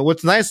comes in. But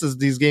what's nice is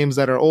these games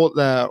that are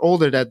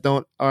older that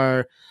don't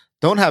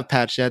have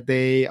patch yet.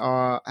 They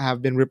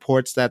have been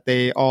reports that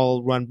they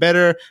all run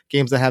better.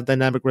 Games that have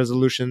dynamic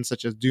resolution,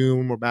 such as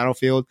Doom or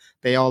Battlefield,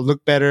 they all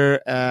look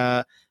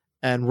better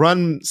and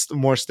run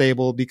more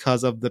stable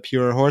because of the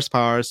pure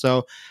horsepower.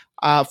 So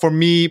for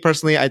me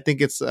personally, I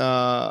think it's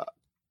a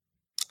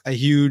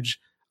huge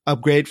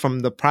upgrade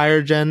from the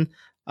prior gen,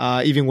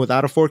 even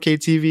without a 4K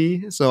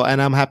TV. So,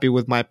 and I'm happy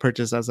with my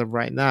purchase as of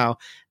right now.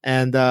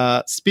 And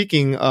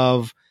speaking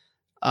of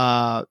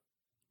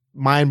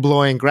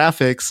mind-blowing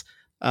graphics,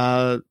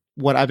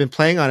 what I've been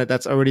playing on it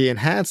that's already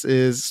enhanced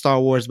is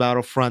Star Wars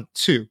Battlefront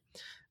 2.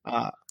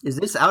 Is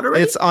this out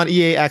already? It's on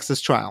EA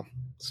Access Trial.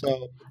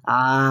 So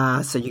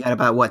you got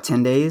about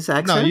 10 days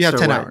access? No, you have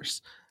 10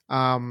 hours.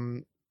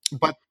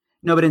 But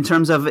no, but in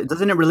terms of,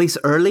 doesn't it release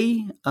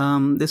early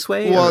this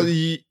way? Well,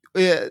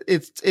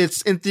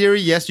 it's in theory,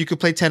 yes, you could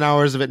play 10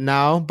 hours of it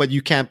now, but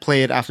you can't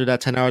play it after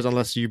that 10 hours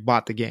unless you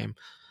bought the game.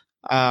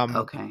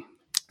 Okay.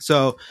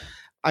 So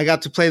I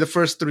got to play the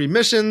first 3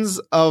 missions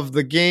of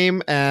the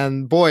game,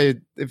 and boy,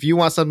 if you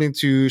want something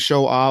to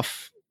show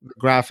off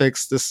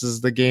graphics, this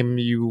is the game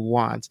you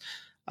want.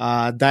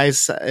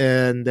 DICE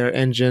and their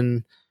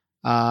engine,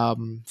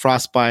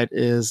 Frostbite,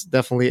 is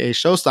definitely a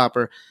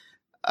showstopper.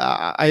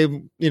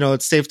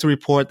 It's safe to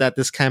report that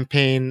this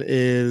campaign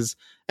is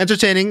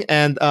entertaining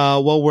and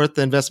well worth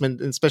the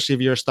investment, especially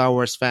if you're a Star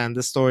Wars fan.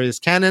 This story is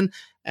canon,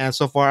 and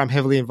so far I'm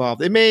heavily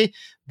involved. It may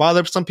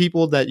bother some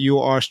people that you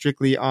are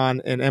strictly on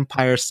an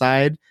Empire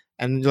side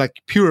and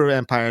like pure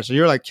Empire, so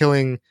you're like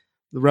killing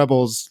the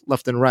rebels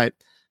left and right.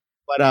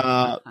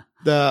 But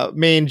the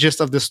main gist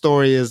of the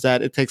story is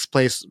that it takes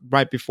place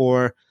right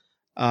before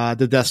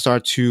the Death Star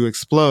 2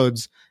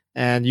 explodes,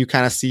 and you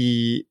kind of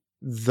see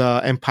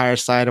the Empire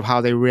side of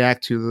how they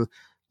react to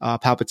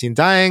Palpatine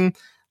dying.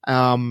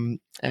 And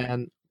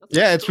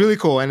yeah, it's really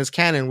cool, and it's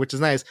canon, which is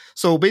nice.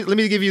 So let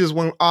me give you this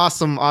one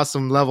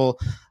awesome level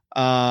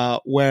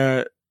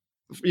where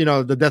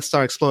the Death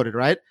Star exploded,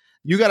 right?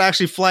 You got to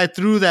actually fly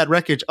through that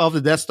wreckage of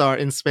the Death Star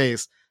in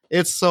space.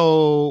 It's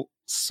so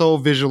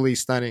visually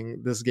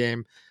stunning, this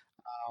game.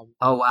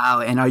 Oh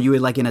wow! And are you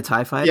like in a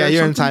TIE fighter? Yeah,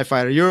 you're in a TIE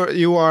fighter.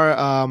 You are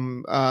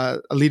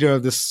a leader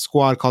of this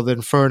squad called the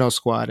Inferno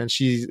Squad, and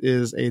she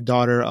is a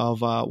daughter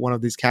of one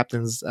of these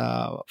captains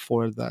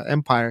for the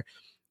Empire.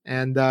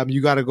 And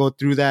you got to go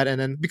through that, and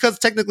then because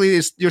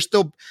technically you're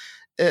still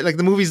like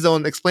the movies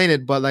don't explain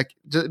it, but like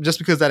just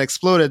because that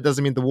exploded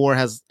doesn't mean the war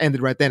has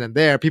ended right then and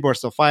there. People are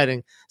still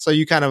fighting, so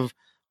you kind of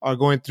are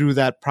going through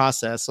that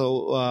process.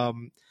 So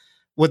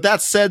with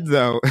that said,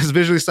 though, it's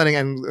visually stunning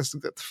and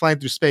flying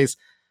through space.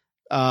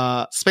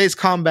 Space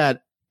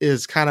combat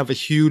is kind of a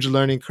huge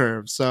learning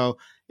curve. So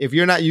if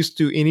you're not used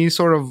to any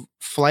sort of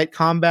flight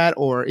combat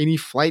or any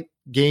flight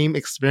game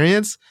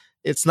experience,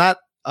 it's not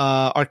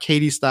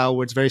arcadey style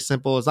where it's very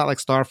simple. It's not like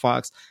Star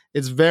Fox.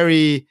 It's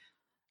very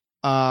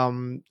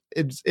it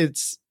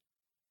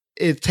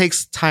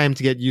takes time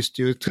to get used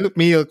to. It took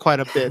me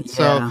quite a bit. Yeah.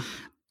 So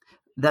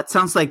that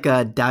sounds like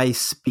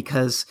DICE,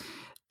 because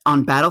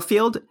on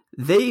Battlefield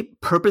they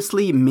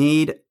purposely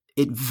made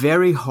it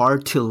very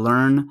hard to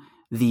learn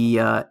the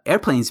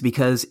airplanes,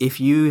 because if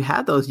you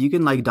had those, you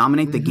can like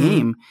dominate the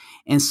game.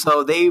 And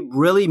so they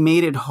really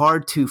made it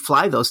hard to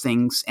fly those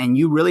things, and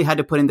you really had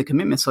to put in the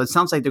commitment. So it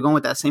sounds like they're going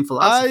with that same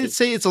philosophy. I'd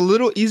say it's a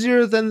little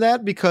easier than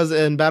that, because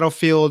in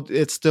Battlefield,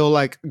 it's still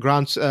like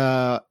ground,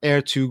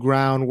 air to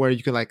ground, where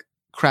you can like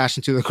crash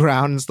into the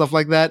ground and stuff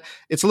like that.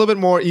 It's a little bit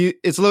more,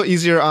 it's a little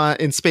easier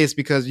in space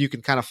because you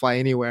can kind of fly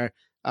anywhere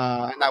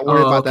and not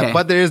worry about that.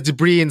 But there is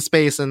debris in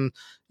space and,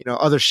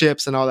 other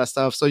ships and all that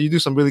stuff. So you do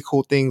some really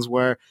cool things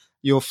where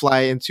you'll fly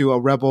into a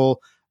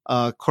rebel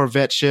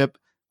Corvette ship,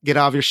 get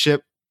out of your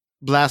ship,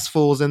 blast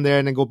fools in there,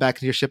 and then go back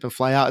into your ship and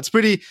fly out. It's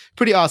pretty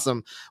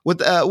awesome. With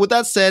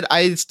that said,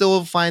 I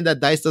still find that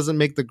DICE doesn't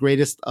make the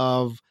greatest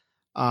of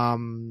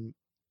mission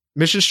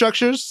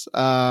structures.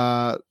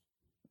 It's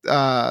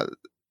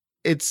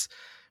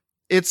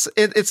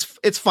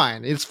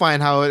fine. It's fine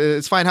how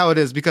it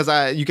is,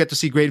 because you get to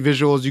see great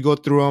visuals. You go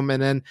through them,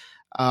 and then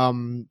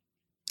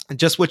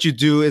just what you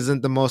do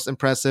isn't the most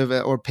impressive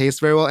or paced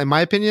very well, in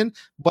my opinion.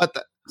 But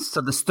so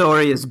the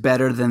story is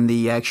better than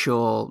the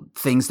actual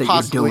things that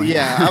you're doing.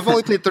 Yeah, I've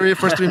only played the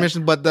first 3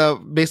 missions, but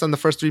based on the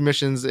first 3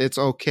 missions, it's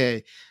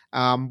okay.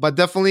 But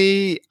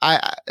definitely,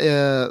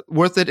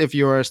 worth it if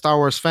you're a Star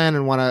Wars fan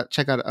and want to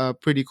check out a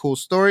pretty cool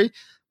story.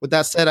 With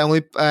that said,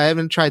 I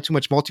haven't tried too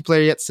much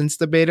multiplayer yet since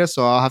the beta,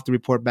 so I'll have to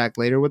report back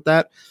later with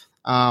that.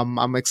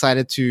 I'm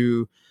excited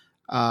to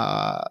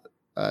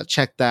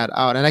check that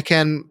out, and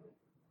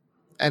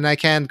and I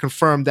can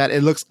confirm that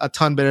it looks a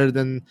ton better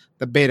than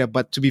the beta.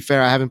 But to be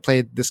fair, I haven't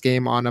played this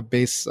game on a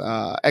base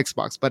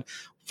Xbox. But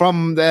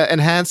from the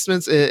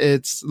enhancements,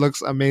 it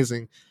looks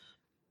amazing.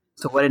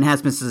 So what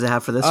enhancements does it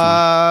have for this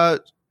one?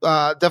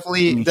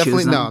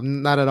 Definitely no,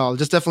 not at all.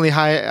 Just definitely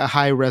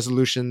high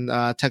resolution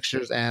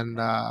textures and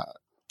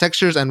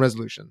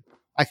resolution.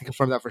 I can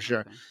confirm that for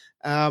sure.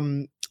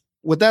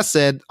 With that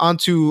said,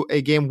 onto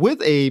a game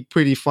with a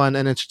pretty fun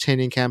and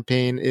entertaining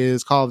campaign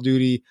is Call of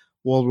Duty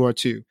World War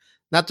II.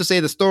 Not to say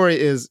the story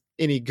is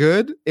any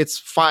good. It's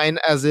fine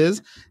as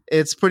is.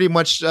 It's pretty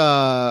much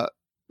your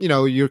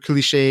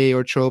cliche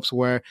or tropes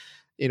where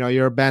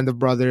you're a band of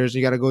brothers,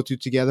 you got to go through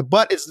together,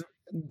 but it's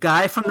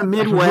guy from the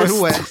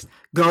Midwest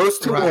goes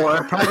to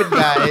war.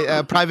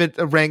 Private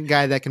rank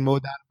guy that can mow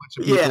down a bunch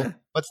of people. Yeah.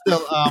 But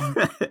still,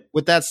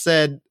 with that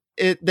said,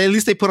 at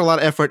least they put a lot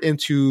of effort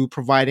into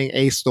providing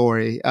a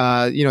story.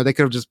 They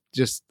could have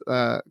just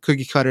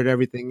cookie cuttered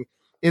everything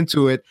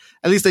into it.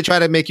 At least they try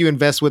to make you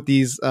invest with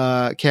these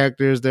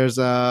characters. There's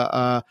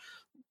a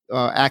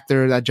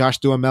actor, that Josh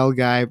Duhamel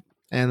guy,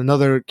 and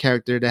another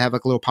character that have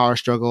like a little power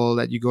struggle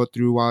that you go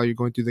through while you're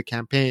going through the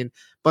campaign.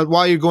 But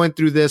while you're going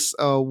through this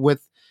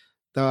with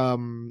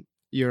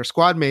your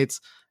squad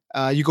mates,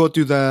 you go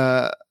through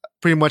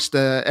pretty much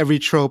every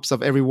tropes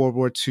of every World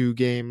War II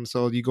game.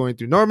 So you're going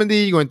through Normandy,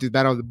 you're going through the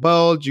Battle of the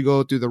Bulge, you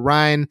go through the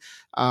Rhine.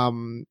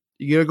 You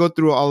gotta go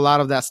through a lot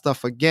of that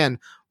stuff again.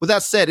 With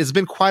that said, it's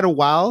been quite a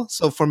while.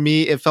 So for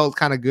me, it felt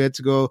kind of good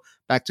to go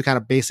back to kind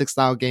of basic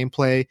style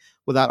gameplay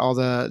without all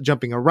the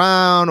jumping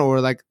around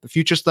or like the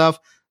future stuff.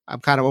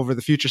 I'm kind of over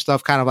the future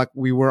stuff, kind of like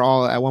we were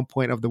all at one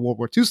point of the World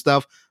War II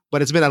stuff.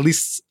 But it's been at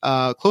least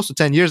close to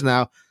 10 years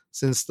now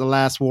since the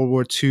last World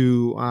War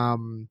II,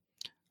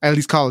 at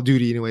least Call of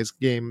Duty, anyways,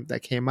 game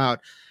that came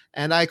out,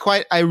 and I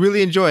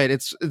really enjoy it.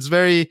 It's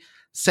very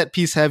set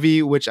piece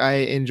heavy, which I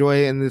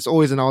enjoy, and it's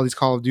always in all these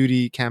Call of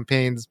Duty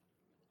campaigns.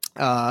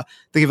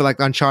 Think of it like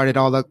Uncharted,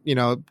 all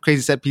the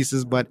crazy set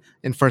pieces, but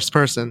in first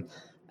person.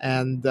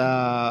 And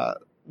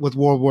with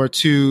World War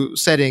II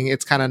setting,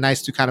 it's kind of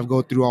nice to kind of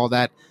go through all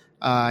that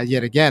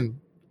yet again,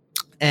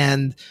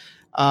 and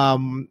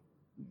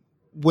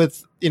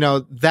with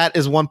that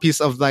is one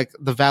piece of like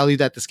the value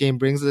that this game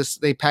brings.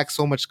 They pack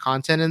so much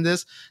content in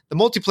this. The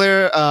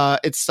multiplayer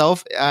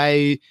itself,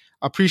 I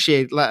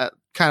appreciate.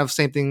 Kind of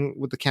same thing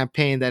with the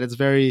campaign, that it's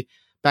very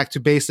back to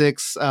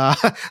basics.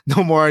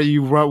 No more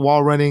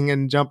wall running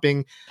and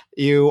jumping.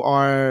 You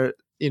are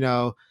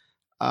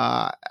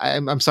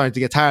I'm starting to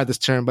get tired of this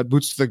term, but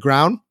boots to the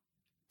ground,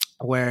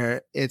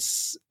 where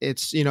it's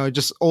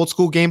just old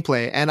school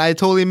gameplay, and I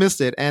totally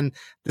missed it. And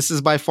this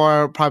is by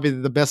far probably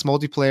the best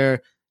multiplayer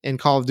in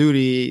Call of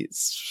Duty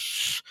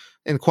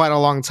in quite a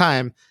long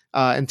time,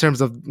 in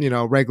terms of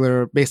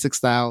regular basic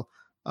style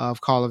of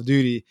Call of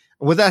Duty.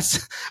 With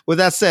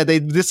that said, they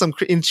did some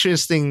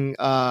interesting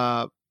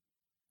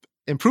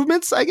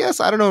improvements, I guess.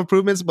 I don't know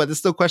improvements, but it's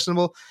still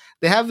questionable.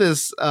 They have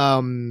this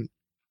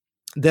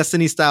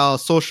Destiny style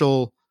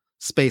social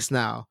space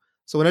now.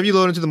 So whenever you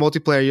load into the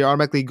multiplayer, you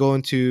automatically go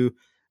into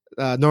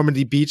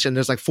Normandy Beach, and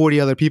there's like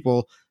 40 other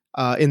people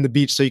in the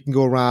beach, so you can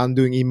go around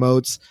doing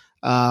emotes,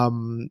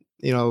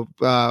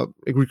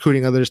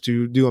 recruiting others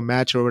to do a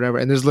match or whatever.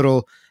 And there's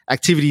little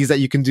activities that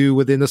you can do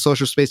within the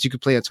social space. You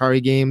could play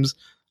Atari games,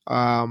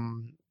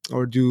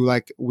 or do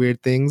like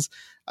weird things.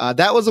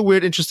 That was a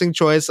weird, interesting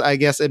choice. I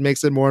guess it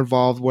makes it more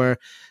involved, where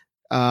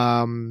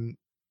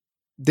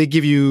they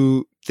give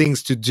you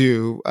things to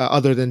do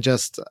other than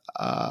just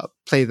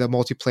play the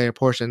multiplayer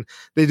portion.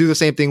 They do the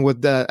same thing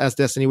with as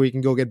Destiny, where you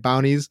can go get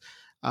bounties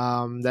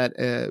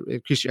that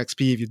increase your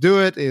XP if you do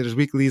it. There's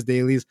weeklies,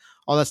 dailies,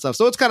 all that stuff.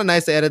 So it's kind of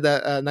nice to add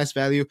that nice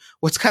value.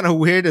 What's kind of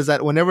weird is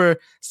that whenever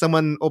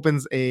someone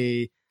opens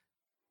a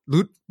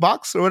loot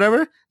box or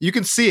whatever, you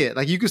can see it.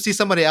 Like you can see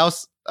somebody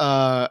else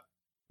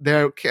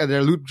their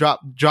loot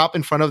drop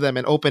in front of them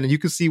and open, and you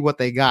can see what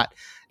they got.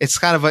 It's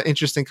kind of an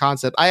interesting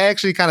concept. I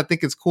actually kind of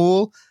think it's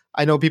cool.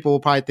 I know people will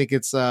probably think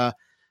it's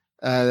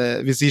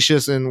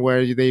facetious, and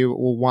where they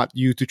will want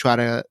you to try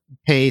to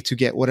pay to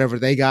get whatever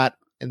they got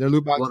in their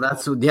loot box. Well,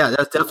 that's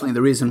definitely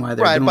the reason why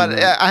they're right. Doing But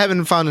that. I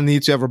haven't found a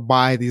need to ever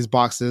buy these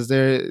boxes.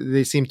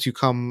 They seem to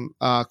come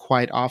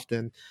quite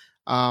often.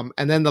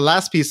 And then the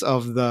last piece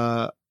of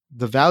the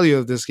value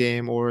of this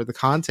game, or the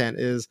content,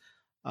 is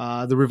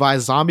the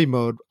revised zombie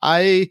mode.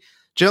 I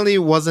generally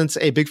wasn't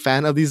a big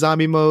fan of these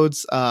zombie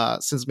modes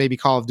since maybe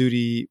Call of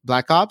Duty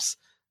Black Ops.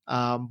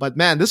 But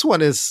man, this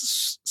one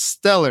is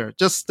stellar,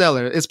 just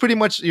stellar. It's pretty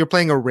much you're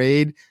playing a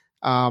raid,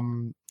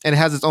 and it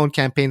has its own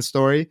campaign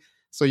story.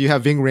 So you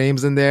have Ving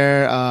Rhames in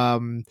there,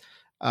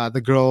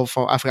 the girl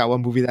from, I forgot what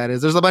movie that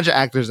is. There's a bunch of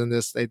actors in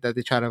this that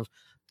they try to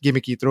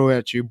gimmicky throw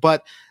at you,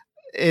 but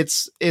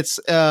it's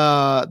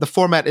the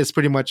format is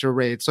pretty much a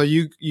raid. So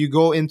you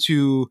go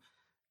into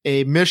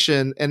a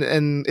mission,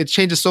 and it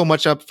changes so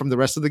much up from the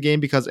rest of the game,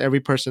 because every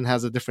person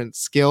has a different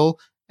skill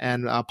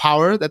and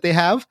power that they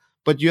have.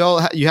 But you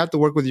have to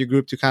work with your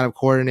group to kind of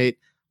coordinate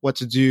what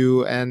to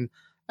do, and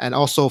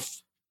also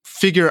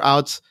figure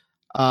out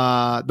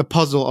the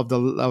puzzle of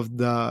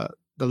the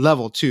the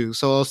level too.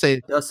 So I'll say,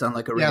 it does sound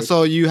like a raid. yeah.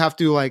 So you have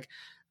to like,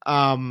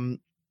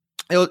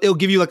 it'll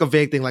give you like a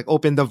vague thing, like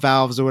open the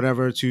valves or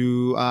whatever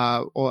to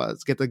or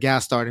get the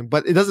gas starting,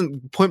 but it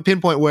doesn't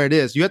pinpoint where it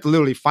is. You have to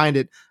literally find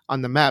it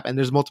on the map, and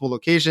there's multiple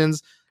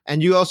locations,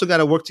 and you also got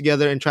to work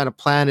together and try to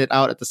plan it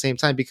out at the same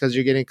time, because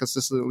you're getting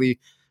consistently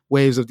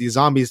waves of these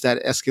zombies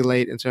that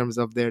escalate in terms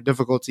of their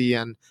difficulty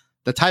and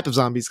the type of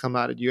zombies come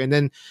out at you. And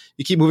then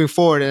you keep moving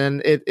forward,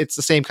 and it's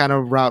the same kind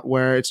of route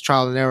where it's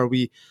trial and error.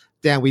 We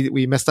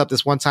messed up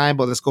this one time,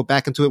 but let's go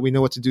back into it. We know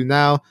what to do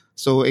now.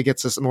 So it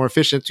gets us more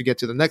efficient to get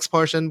to the next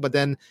portion, but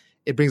then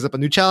it brings up a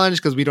new challenge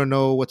because we don't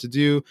know what to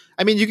do.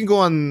 I mean, you can go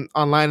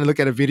online and look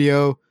at a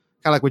video,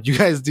 kind of like what you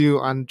guys do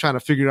on trying to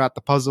figure out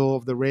the puzzle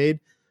of the raid.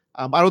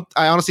 I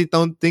honestly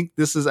don't think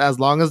this is as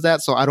long as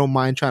that, so I don't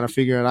mind trying to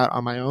figure it out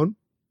on my own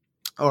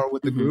or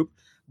with the group.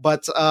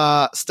 But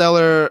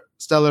stellar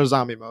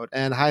zombie mode,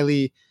 and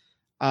highly,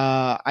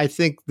 I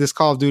think this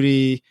Call of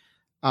Duty,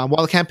 while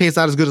the campaign's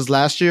not as good as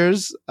last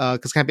year's,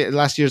 because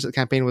last year's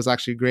campaign was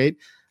actually great,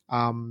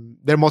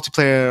 their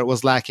multiplayer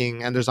was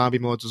lacking and their zombie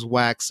modes was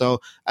whack.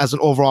 So as an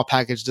overall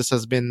package, this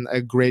has been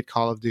a great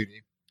Call of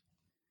Duty.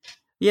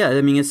 Yeah,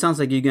 I mean, it sounds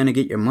like you're going to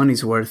get your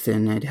money's worth,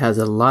 and it has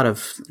a lot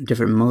of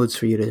different modes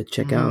for you to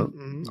check out.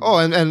 Oh,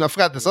 and I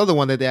forgot this other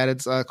one that they added.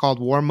 It's called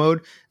War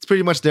Mode. It's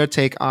pretty much their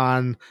take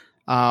on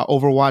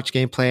Overwatch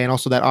gameplay, and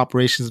also that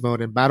operations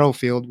mode in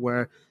Battlefield,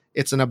 where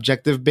it's an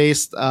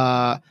objective-based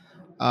sides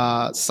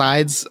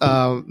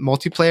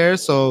multiplayer.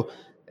 So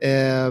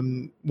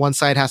one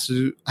side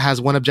has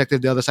one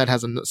objective, the other side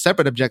has a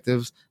separate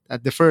objectives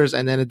that differs,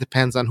 and then it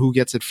depends on who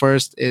gets it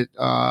first. It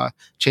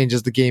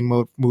changes the game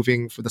mode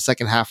moving for the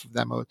second half of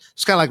that mode.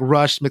 It's kind of like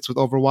Rush mixed with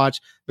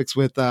Overwatch mixed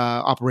with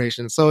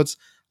operations. So it's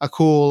a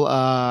cool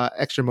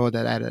extra mode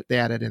that they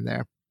added in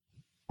there.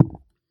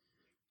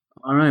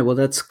 All right, well,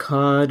 that's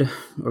COD,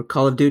 or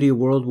Call of Duty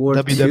World War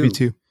II.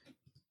 WW2.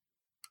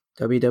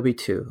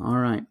 WW2. All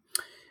right.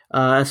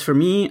 As for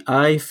me,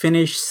 I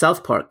finished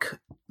South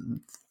Park,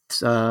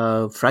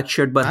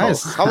 Fractured But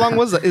Nice. How long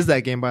is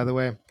that game, by the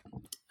way?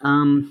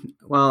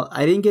 Well,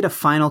 I didn't get a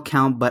final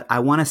count, but I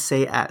want to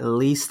say at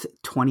least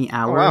 20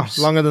 hours.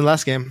 Oh, wow, longer than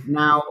last game.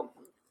 Now,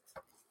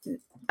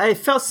 I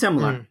felt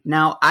similar.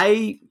 Now,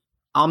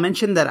 I'll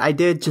mention that I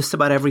did just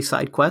about every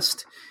side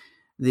quest.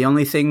 The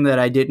only thing that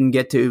I didn't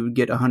get to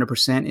get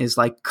 100% is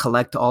like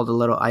collect all the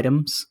little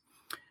items.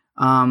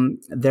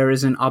 There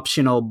is an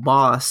optional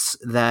boss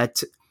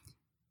that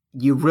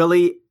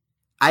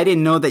I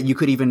didn't know that you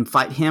could even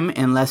fight him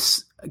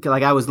unless,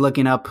 like, I was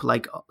looking up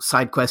like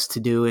side quests to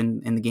do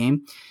in the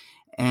game.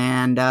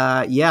 And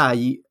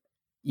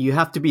you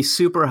have to be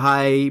super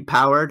high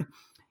powered.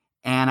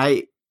 And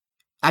I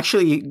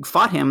actually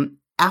fought him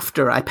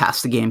after I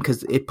passed the game,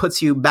 because it puts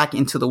you back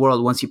into the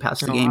world once you pass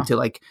the game to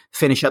like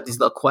finish up these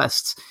little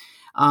quests.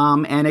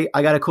 And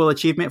I got a cool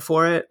achievement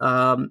for it.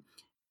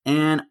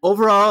 And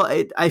overall,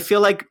 I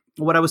feel like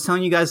what I was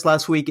telling you guys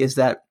last week is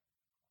that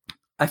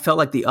I felt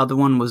like the other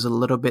one was a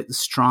little bit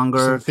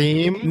stronger.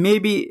 Theme?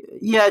 Maybe,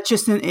 yeah,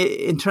 just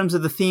in terms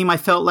of the theme, I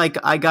felt like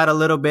I got a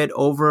little bit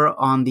over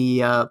on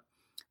the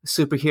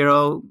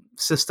superhero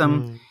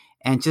system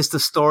and just the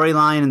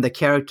storyline and the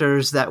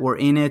characters that were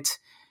in it.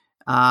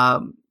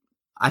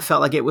 I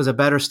felt like it was a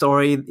better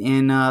story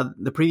in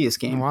the previous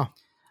game. Wow.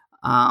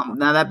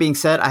 Now, that being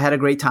said, I had a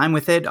great time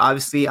with it.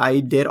 Obviously, I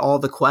did all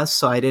the quests,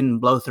 so I didn't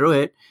blow through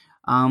it.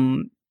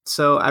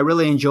 So I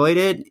really enjoyed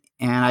it,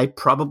 and I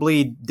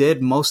probably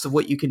did most of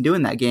what you can do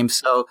in that game.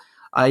 So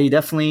I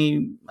got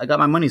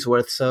my money's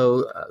worth.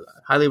 So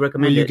highly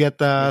recommend it. Will you get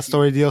the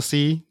story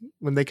DLC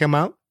when they come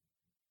out?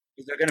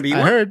 Is there going to be one?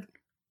 I heard.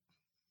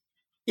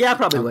 Yeah, I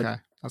probably would. Okay,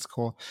 that's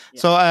cool.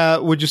 Yeah.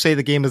 So would you say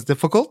the game is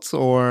difficult,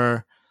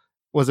 or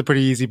was it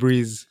pretty easy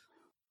breeze?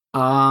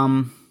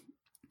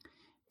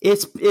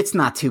 It's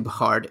not too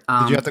hard.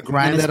 Did you have to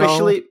grind at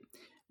all?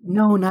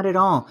 No, not at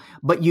all.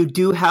 But you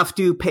do have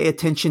to pay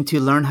attention to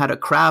learn how to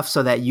craft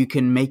so that you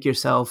can make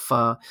yourself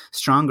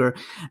stronger.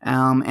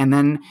 And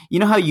then, you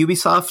know how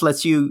Ubisoft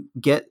lets you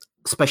get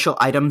special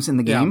items in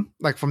the game?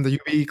 Like from the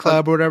UB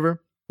Club or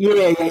whatever?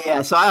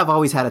 Yeah. So I've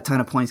always had a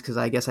ton of points because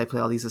I guess I play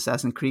all these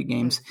Assassin's Creed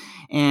games.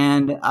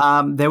 And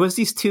there was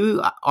these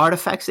 2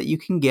 artifacts that you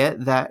can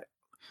get that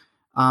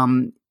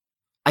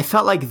I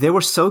felt like they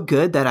were so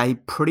good that I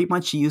pretty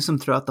much used them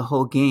throughout the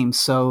whole game.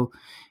 So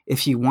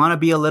if you want to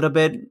be a little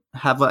bit,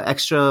 have an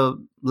extra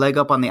leg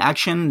up on the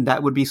action,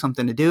 that would be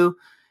something to do.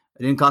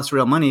 It didn't cost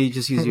real money. You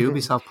just use your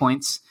Ubisoft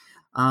points.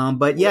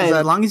 But yeah,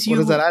 as long as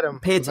you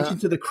pay attention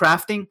to the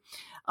crafting.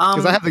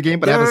 Because I have the game,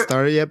 but I haven't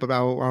started yet, but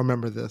I'll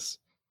remember this.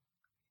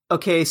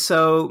 Okay,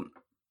 so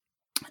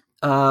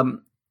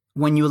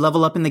when you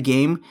level up in the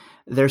game,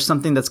 there's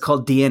something that's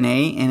called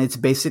DNA, and it's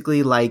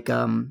basically like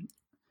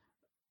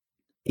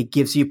it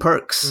gives you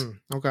perks.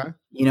 Okay.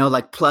 You know,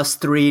 like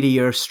 +3 to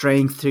your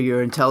strength, to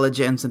your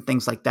intelligence, and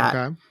things like that.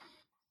 Okay.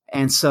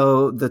 And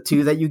so the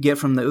 2 that you get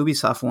from the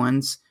Ubisoft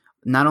ones,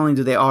 not only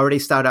do they already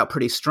start out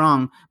pretty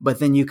strong, but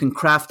then you can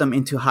craft them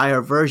into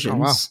higher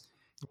versions.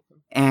 Oh, wow.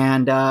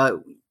 And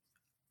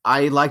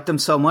I liked them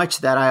so much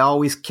that I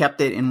always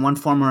kept it in one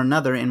form or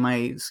another in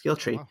my skill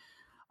tree.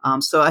 Wow.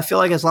 So I feel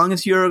like as long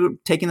as you're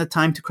taking the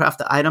time to craft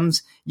the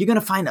items, you're going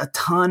to find a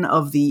ton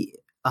of the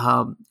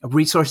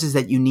resources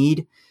that you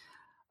need,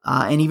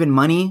 and even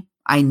money.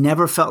 I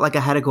never felt like I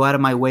had to go out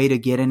of my way to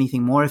get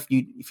anything more. If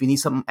you need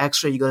something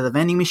extra, you go to the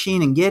vending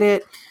machine and get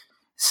it.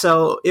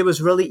 So it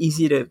was really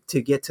easy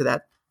to get to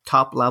that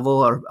top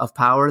level of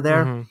power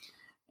there.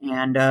 Mm-hmm.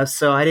 And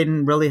so I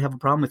didn't really have a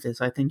problem with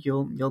this. I think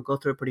you'll go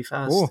through it pretty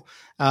fast. Cool.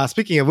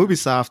 Speaking of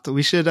Ubisoft,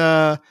 we should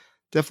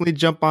definitely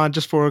jump on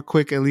just for a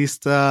quick, at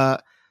least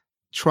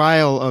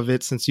trial of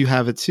it, since you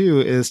have it too,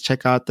 is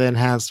check out the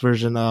enhanced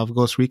version of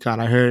Ghost Recon.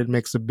 I heard it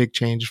makes a big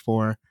change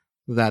for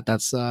that.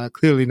 That's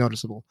clearly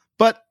noticeable.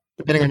 But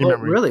depending on your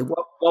memory. Really?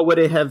 What would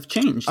it have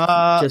changed?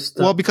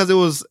 Well, because it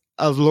was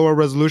a lower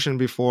resolution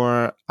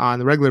before on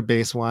the regular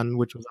base one,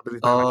 which was I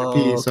believe 900p.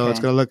 Okay. So it's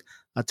going to look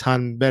a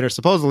ton better,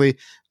 supposedly.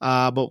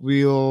 But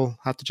we'll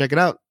have to check it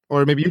out.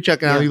 Or maybe you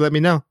check it out and you let me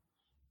know.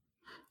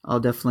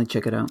 I'll definitely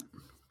check it out.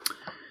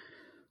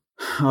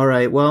 All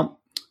right. Well,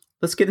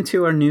 let's get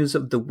into our news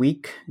of the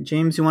week.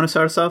 James, you want to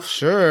start us off?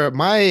 Sure.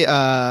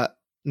 My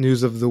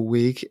news of the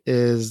week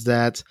is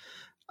that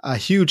a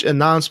huge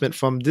announcement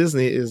from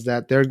Disney is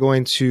that they're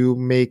going to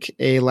make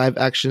a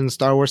live-action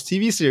Star Wars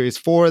TV series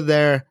for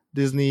their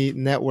Disney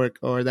network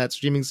or that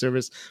streaming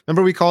service.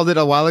 Remember we called it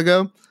a while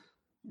ago?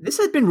 This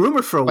had been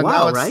rumored for a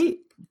while, right?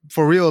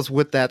 For reals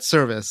with that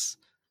service.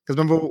 Because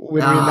remember when we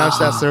announced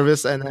that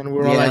service and then we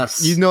were all like,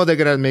 they're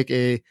going to make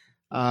a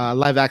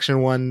live-action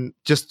one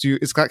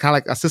it's kind of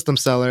like a system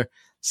seller.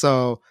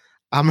 So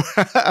I'm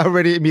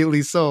already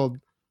immediately sold.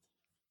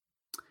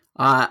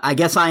 I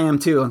guess I am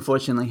too,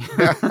 unfortunately.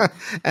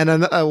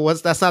 And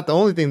that's not the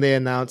only thing they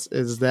announced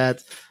is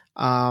that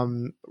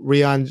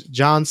Rian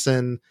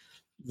Johnson,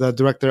 the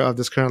director of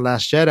this current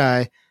Last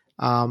Jedi,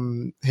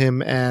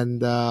 him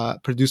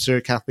and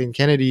producer Kathleen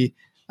Kennedy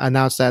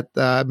announced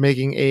that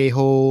making a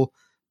whole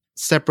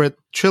separate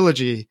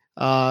trilogy,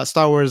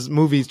 Star Wars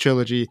movie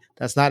trilogy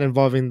that's not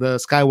involving the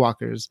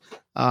Skywalkers,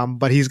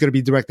 but he's going to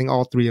be directing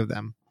all three of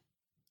them.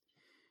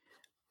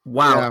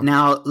 Wow. Yeah.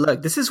 Now,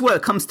 look, this is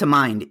what comes to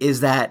mind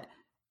is that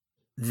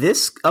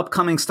this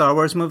upcoming Star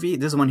Wars movie,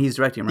 this is the one he's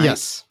directing, right?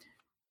 Yes.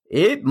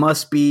 It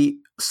must be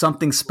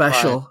something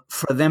special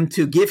for them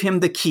to give him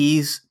the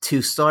keys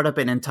to start up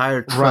an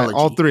entire trilogy.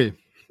 Right, all three.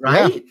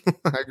 Right? Yeah,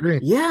 I agree.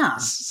 Yeah.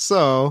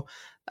 So,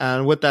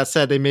 and with that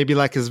said, they may be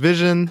like his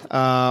vision.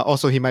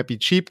 Also, he might be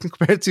cheap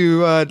compared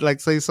to,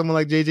 say, someone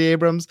like J.J.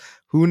 Abrams.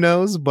 Who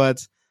knows?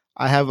 But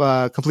I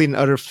have complete and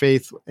utter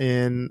faith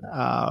in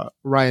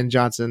Rian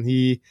Johnson.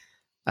 He,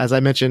 as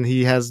I mentioned,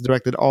 he has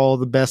directed all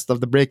the best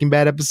of the Breaking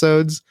Bad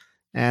episodes,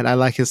 and I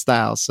like his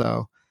style.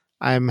 So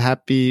I'm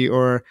happy,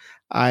 or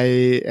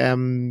I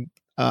am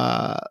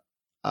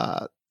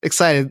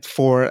excited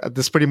for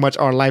this pretty much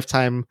our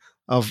lifetime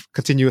of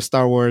continuous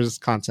Star Wars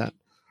content.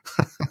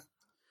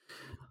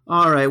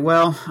 All right.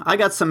 Well, I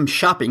got some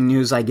shopping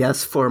news, I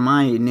guess, for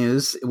my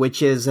news,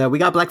 which is we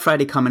got Black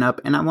Friday coming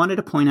up, and I wanted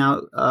to point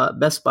out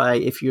Best Buy.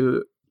 If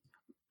you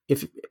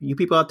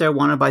people out there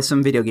want to buy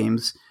some video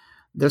games,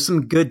 there's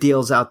some good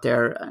deals out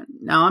there.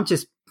 Now, I'm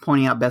just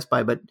pointing out Best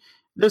Buy, but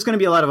there's going to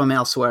be a lot of them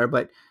elsewhere.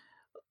 But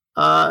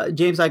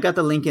James, I got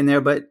the link in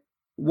there, but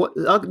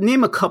I'll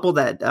name a couple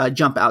that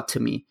jump out to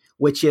me,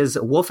 which is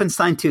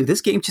Wolfenstein 2. This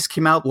game just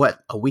came out,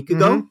 a week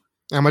ago?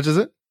 Mm-hmm. How much is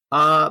it?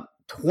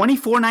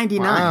 $24.99.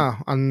 Wow.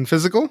 On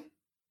physical?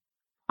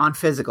 On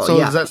physical, so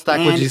does that stack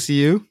with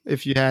GCU?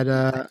 If you had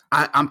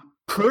I'm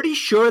pretty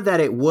sure that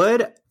it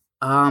would.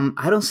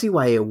 I don't see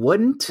why it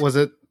wouldn't. Was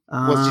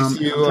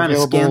GCU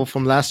available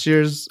from last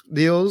year's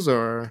deals,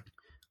 or?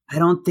 I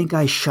don't think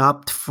I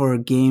shopped for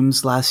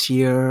games last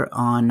year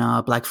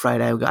on Black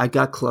Friday. I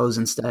got clothes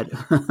instead.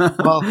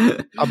 Well,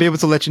 I'll be able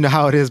to let you know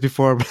how it is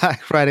before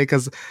Black Friday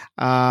because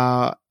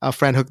a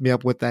friend hooked me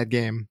up with that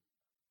game.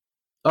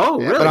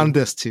 Oh, really? But on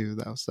this too,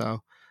 though,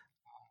 so.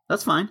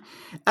 That's fine.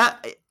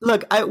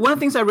 Look, one of the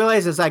things I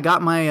realized as I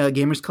got my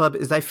Gamers Club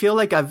is I feel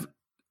like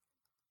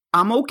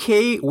I'm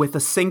okay with a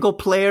single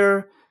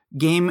player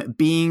game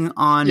being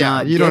on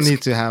you don't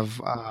need to have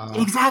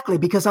exactly,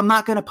 because I'm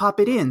not going to pop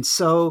it in.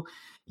 So,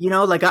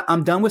 like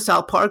I'm done with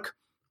South Park.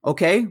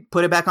 Okay,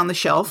 put it back on the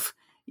shelf.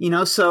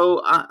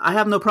 So I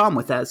have no problem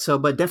with that. So,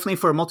 but definitely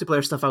for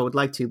multiplayer stuff, I would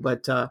like to.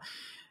 But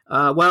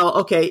well,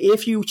 okay,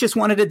 if you just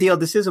wanted a deal,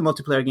 this is a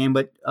multiplayer game.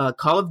 But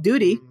Call of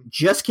Duty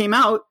just came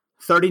out,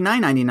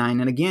 $39.99.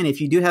 And again, if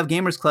you do have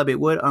Gamers Club, it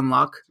would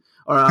unlock.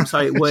 Or I'm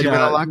sorry, it would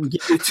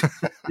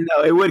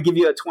it would give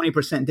you a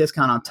 20%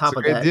 discount on top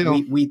of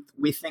that.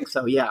 We think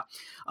so, yeah.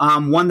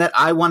 One that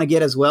I want to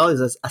get as well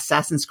is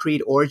Assassin's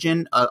Creed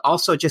Origin.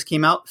 Also just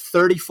came out,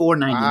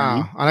 $34.99.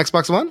 Wow. On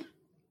Xbox One?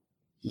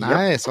 Yep.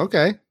 Nice.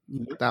 Okay,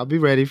 I'll be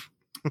ready.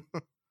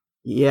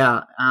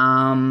 Yeah.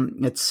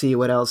 Let's see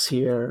what else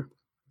here.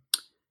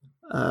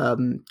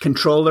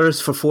 Controllers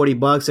for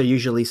 $40 are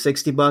usually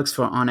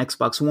 $60 on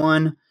Xbox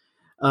One.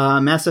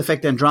 Mass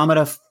Effect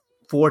Andromeda,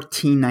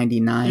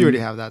 $14.99. You already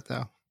have that,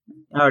 though.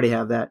 I already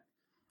have that,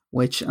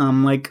 which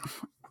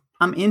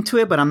I'm into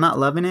it, but I'm not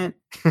loving it.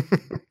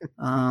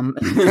 And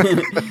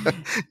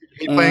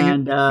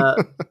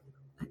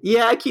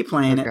yeah, I keep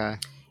playing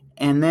it.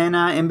 And then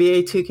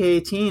NBA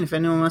 2K18. If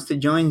anyone wants to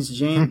join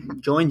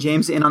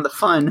James in on the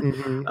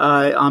fun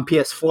on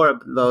PS4,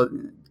 though,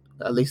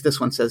 at least this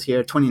one says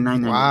here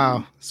 $29.99.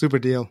 Wow, super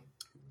deal.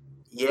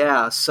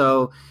 Yeah,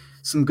 so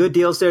some good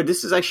deals there.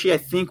 This is actually, I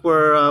think,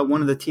 where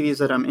one of the TVs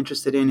that I'm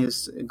interested in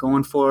is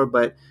going for,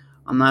 but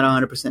I'm not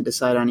 100%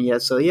 decided on it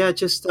yet. So yeah,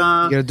 just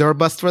you get a door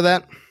bust for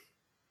that?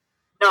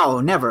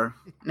 No, never.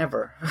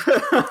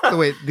 So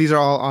wait, these are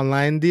all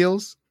online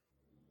deals?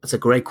 That's a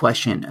great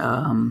question.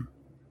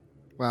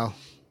 Well,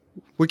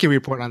 we can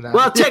report on that.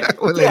 Well, take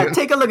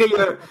a look at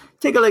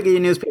your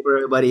newspaper,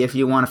 everybody, if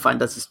you want to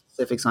find out the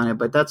specifics on it.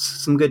 But that's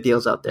some good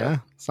deals out there. Yeah,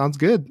 sounds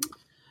good.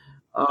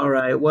 All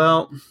right.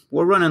 Well,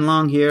 we're running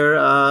long here.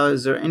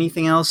 Is there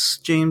anything else,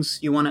 James,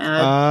 you want to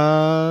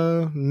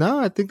add? No,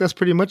 I think that's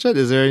pretty much it.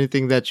 Is there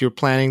anything that you're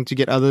planning to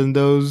get other than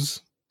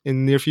those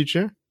in the near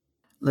future?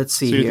 Let's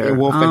see here.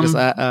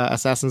 Wolfenstein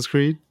Assassin's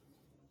Creed.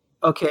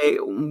 Okay,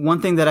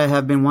 one thing that I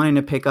have been wanting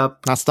to pick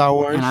up. Not Star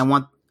Wars.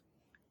 And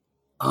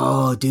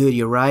oh, dude,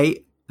 you're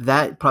right.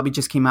 That probably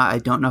just came out. I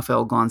don't know if it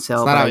will go on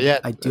sale. It's not out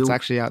yet. It's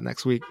actually out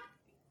next week.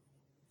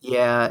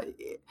 Yeah.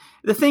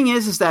 The thing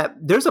is that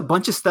there's a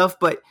bunch of stuff,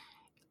 but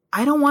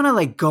I don't want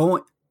to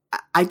go.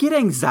 I get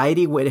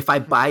anxiety if I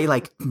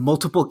buy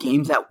multiple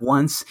games at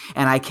once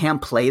and I can't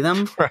play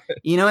them. Right.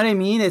 You know what I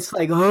mean? It's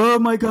like, oh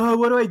my God,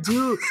 what do I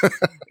do?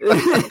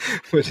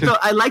 So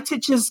I like to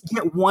just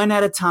get one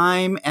at a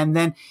time. And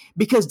then,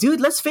 because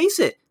dude, let's face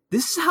it,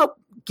 this is how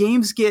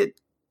games get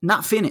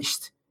not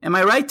finished. Am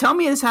I right? Tell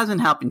me this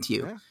hasn't happened to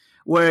you,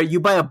 where you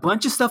buy a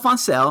bunch of stuff on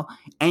sale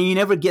and you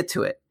never get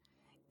to it.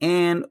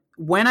 And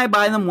when I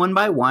buy them one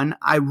by one,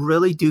 I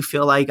really do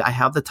feel like I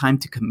have the time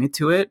to commit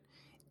to it.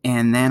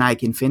 And then I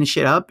can finish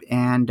it up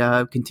and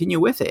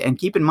continue with it. And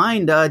keep in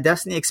mind,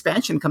 Destiny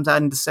expansion comes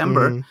out in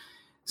December.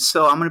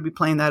 So I'm going to be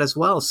playing that as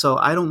well. So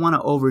I don't want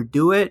to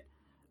overdo it.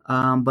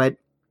 But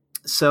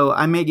so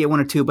I may get one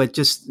or two, but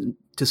just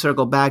to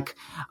circle back,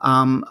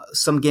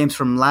 some games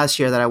from last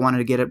year that I wanted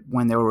to get it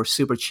when they were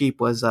super cheap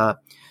was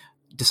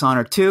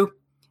Dishonored 2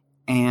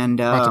 and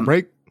Quantum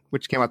Break,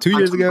 which came out 2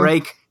 years ago.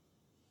 Break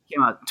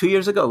came out 2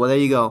 years ago. Well, there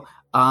you go.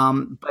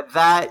 But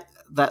that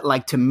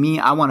to me,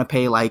 I want to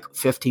pay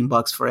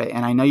 $15 for it.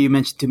 And I know you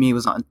mentioned to me it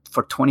was on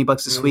for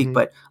 $20 this week,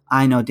 but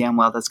I know damn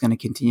well that's going to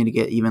continue to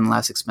get even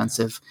less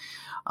expensive.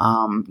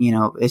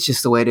 It's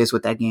just the way it is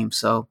with that game.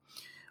 So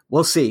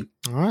we'll see.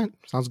 All right.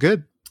 Sounds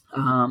good.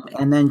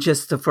 And then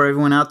just for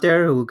everyone out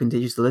there who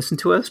continues to listen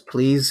to us,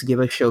 please give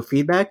us show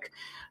feedback.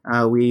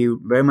 We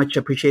very much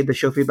appreciate the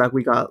show feedback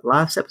we got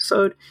last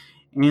episode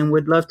and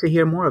would love to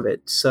hear more of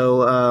it.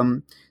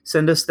 So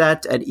send us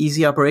that at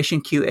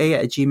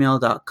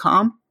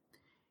easyoperationqa@gmail.com.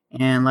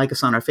 And like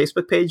us on our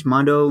Facebook page.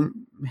 Mondo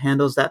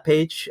handles that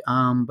page.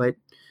 But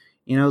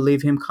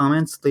leave him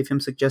comments, leave him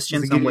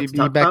suggestions on what to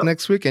talk about. Back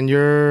next week, and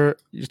you're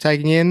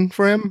tagging in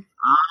for him.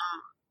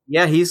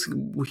 Yeah, he's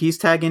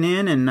tagging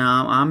in, and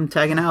I'm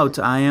tagging out.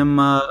 I am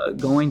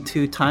going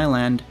to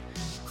Thailand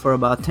for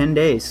about 10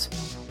 days.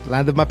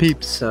 Land of my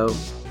peeps. So,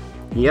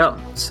 yeah.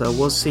 So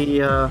we'll see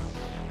how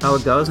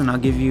it goes, and I'll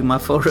give you my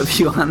full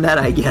review on that,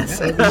 I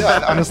guess.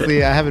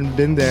 Honestly, I haven't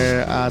been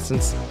there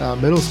since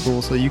middle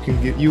school, so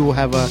you will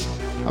have a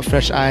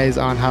fresh eyes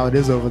on how it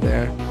is over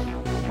there.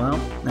 Well,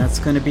 that's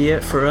going to be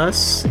it for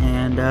us,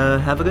 and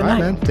have a good night.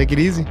 Man. Take it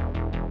easy.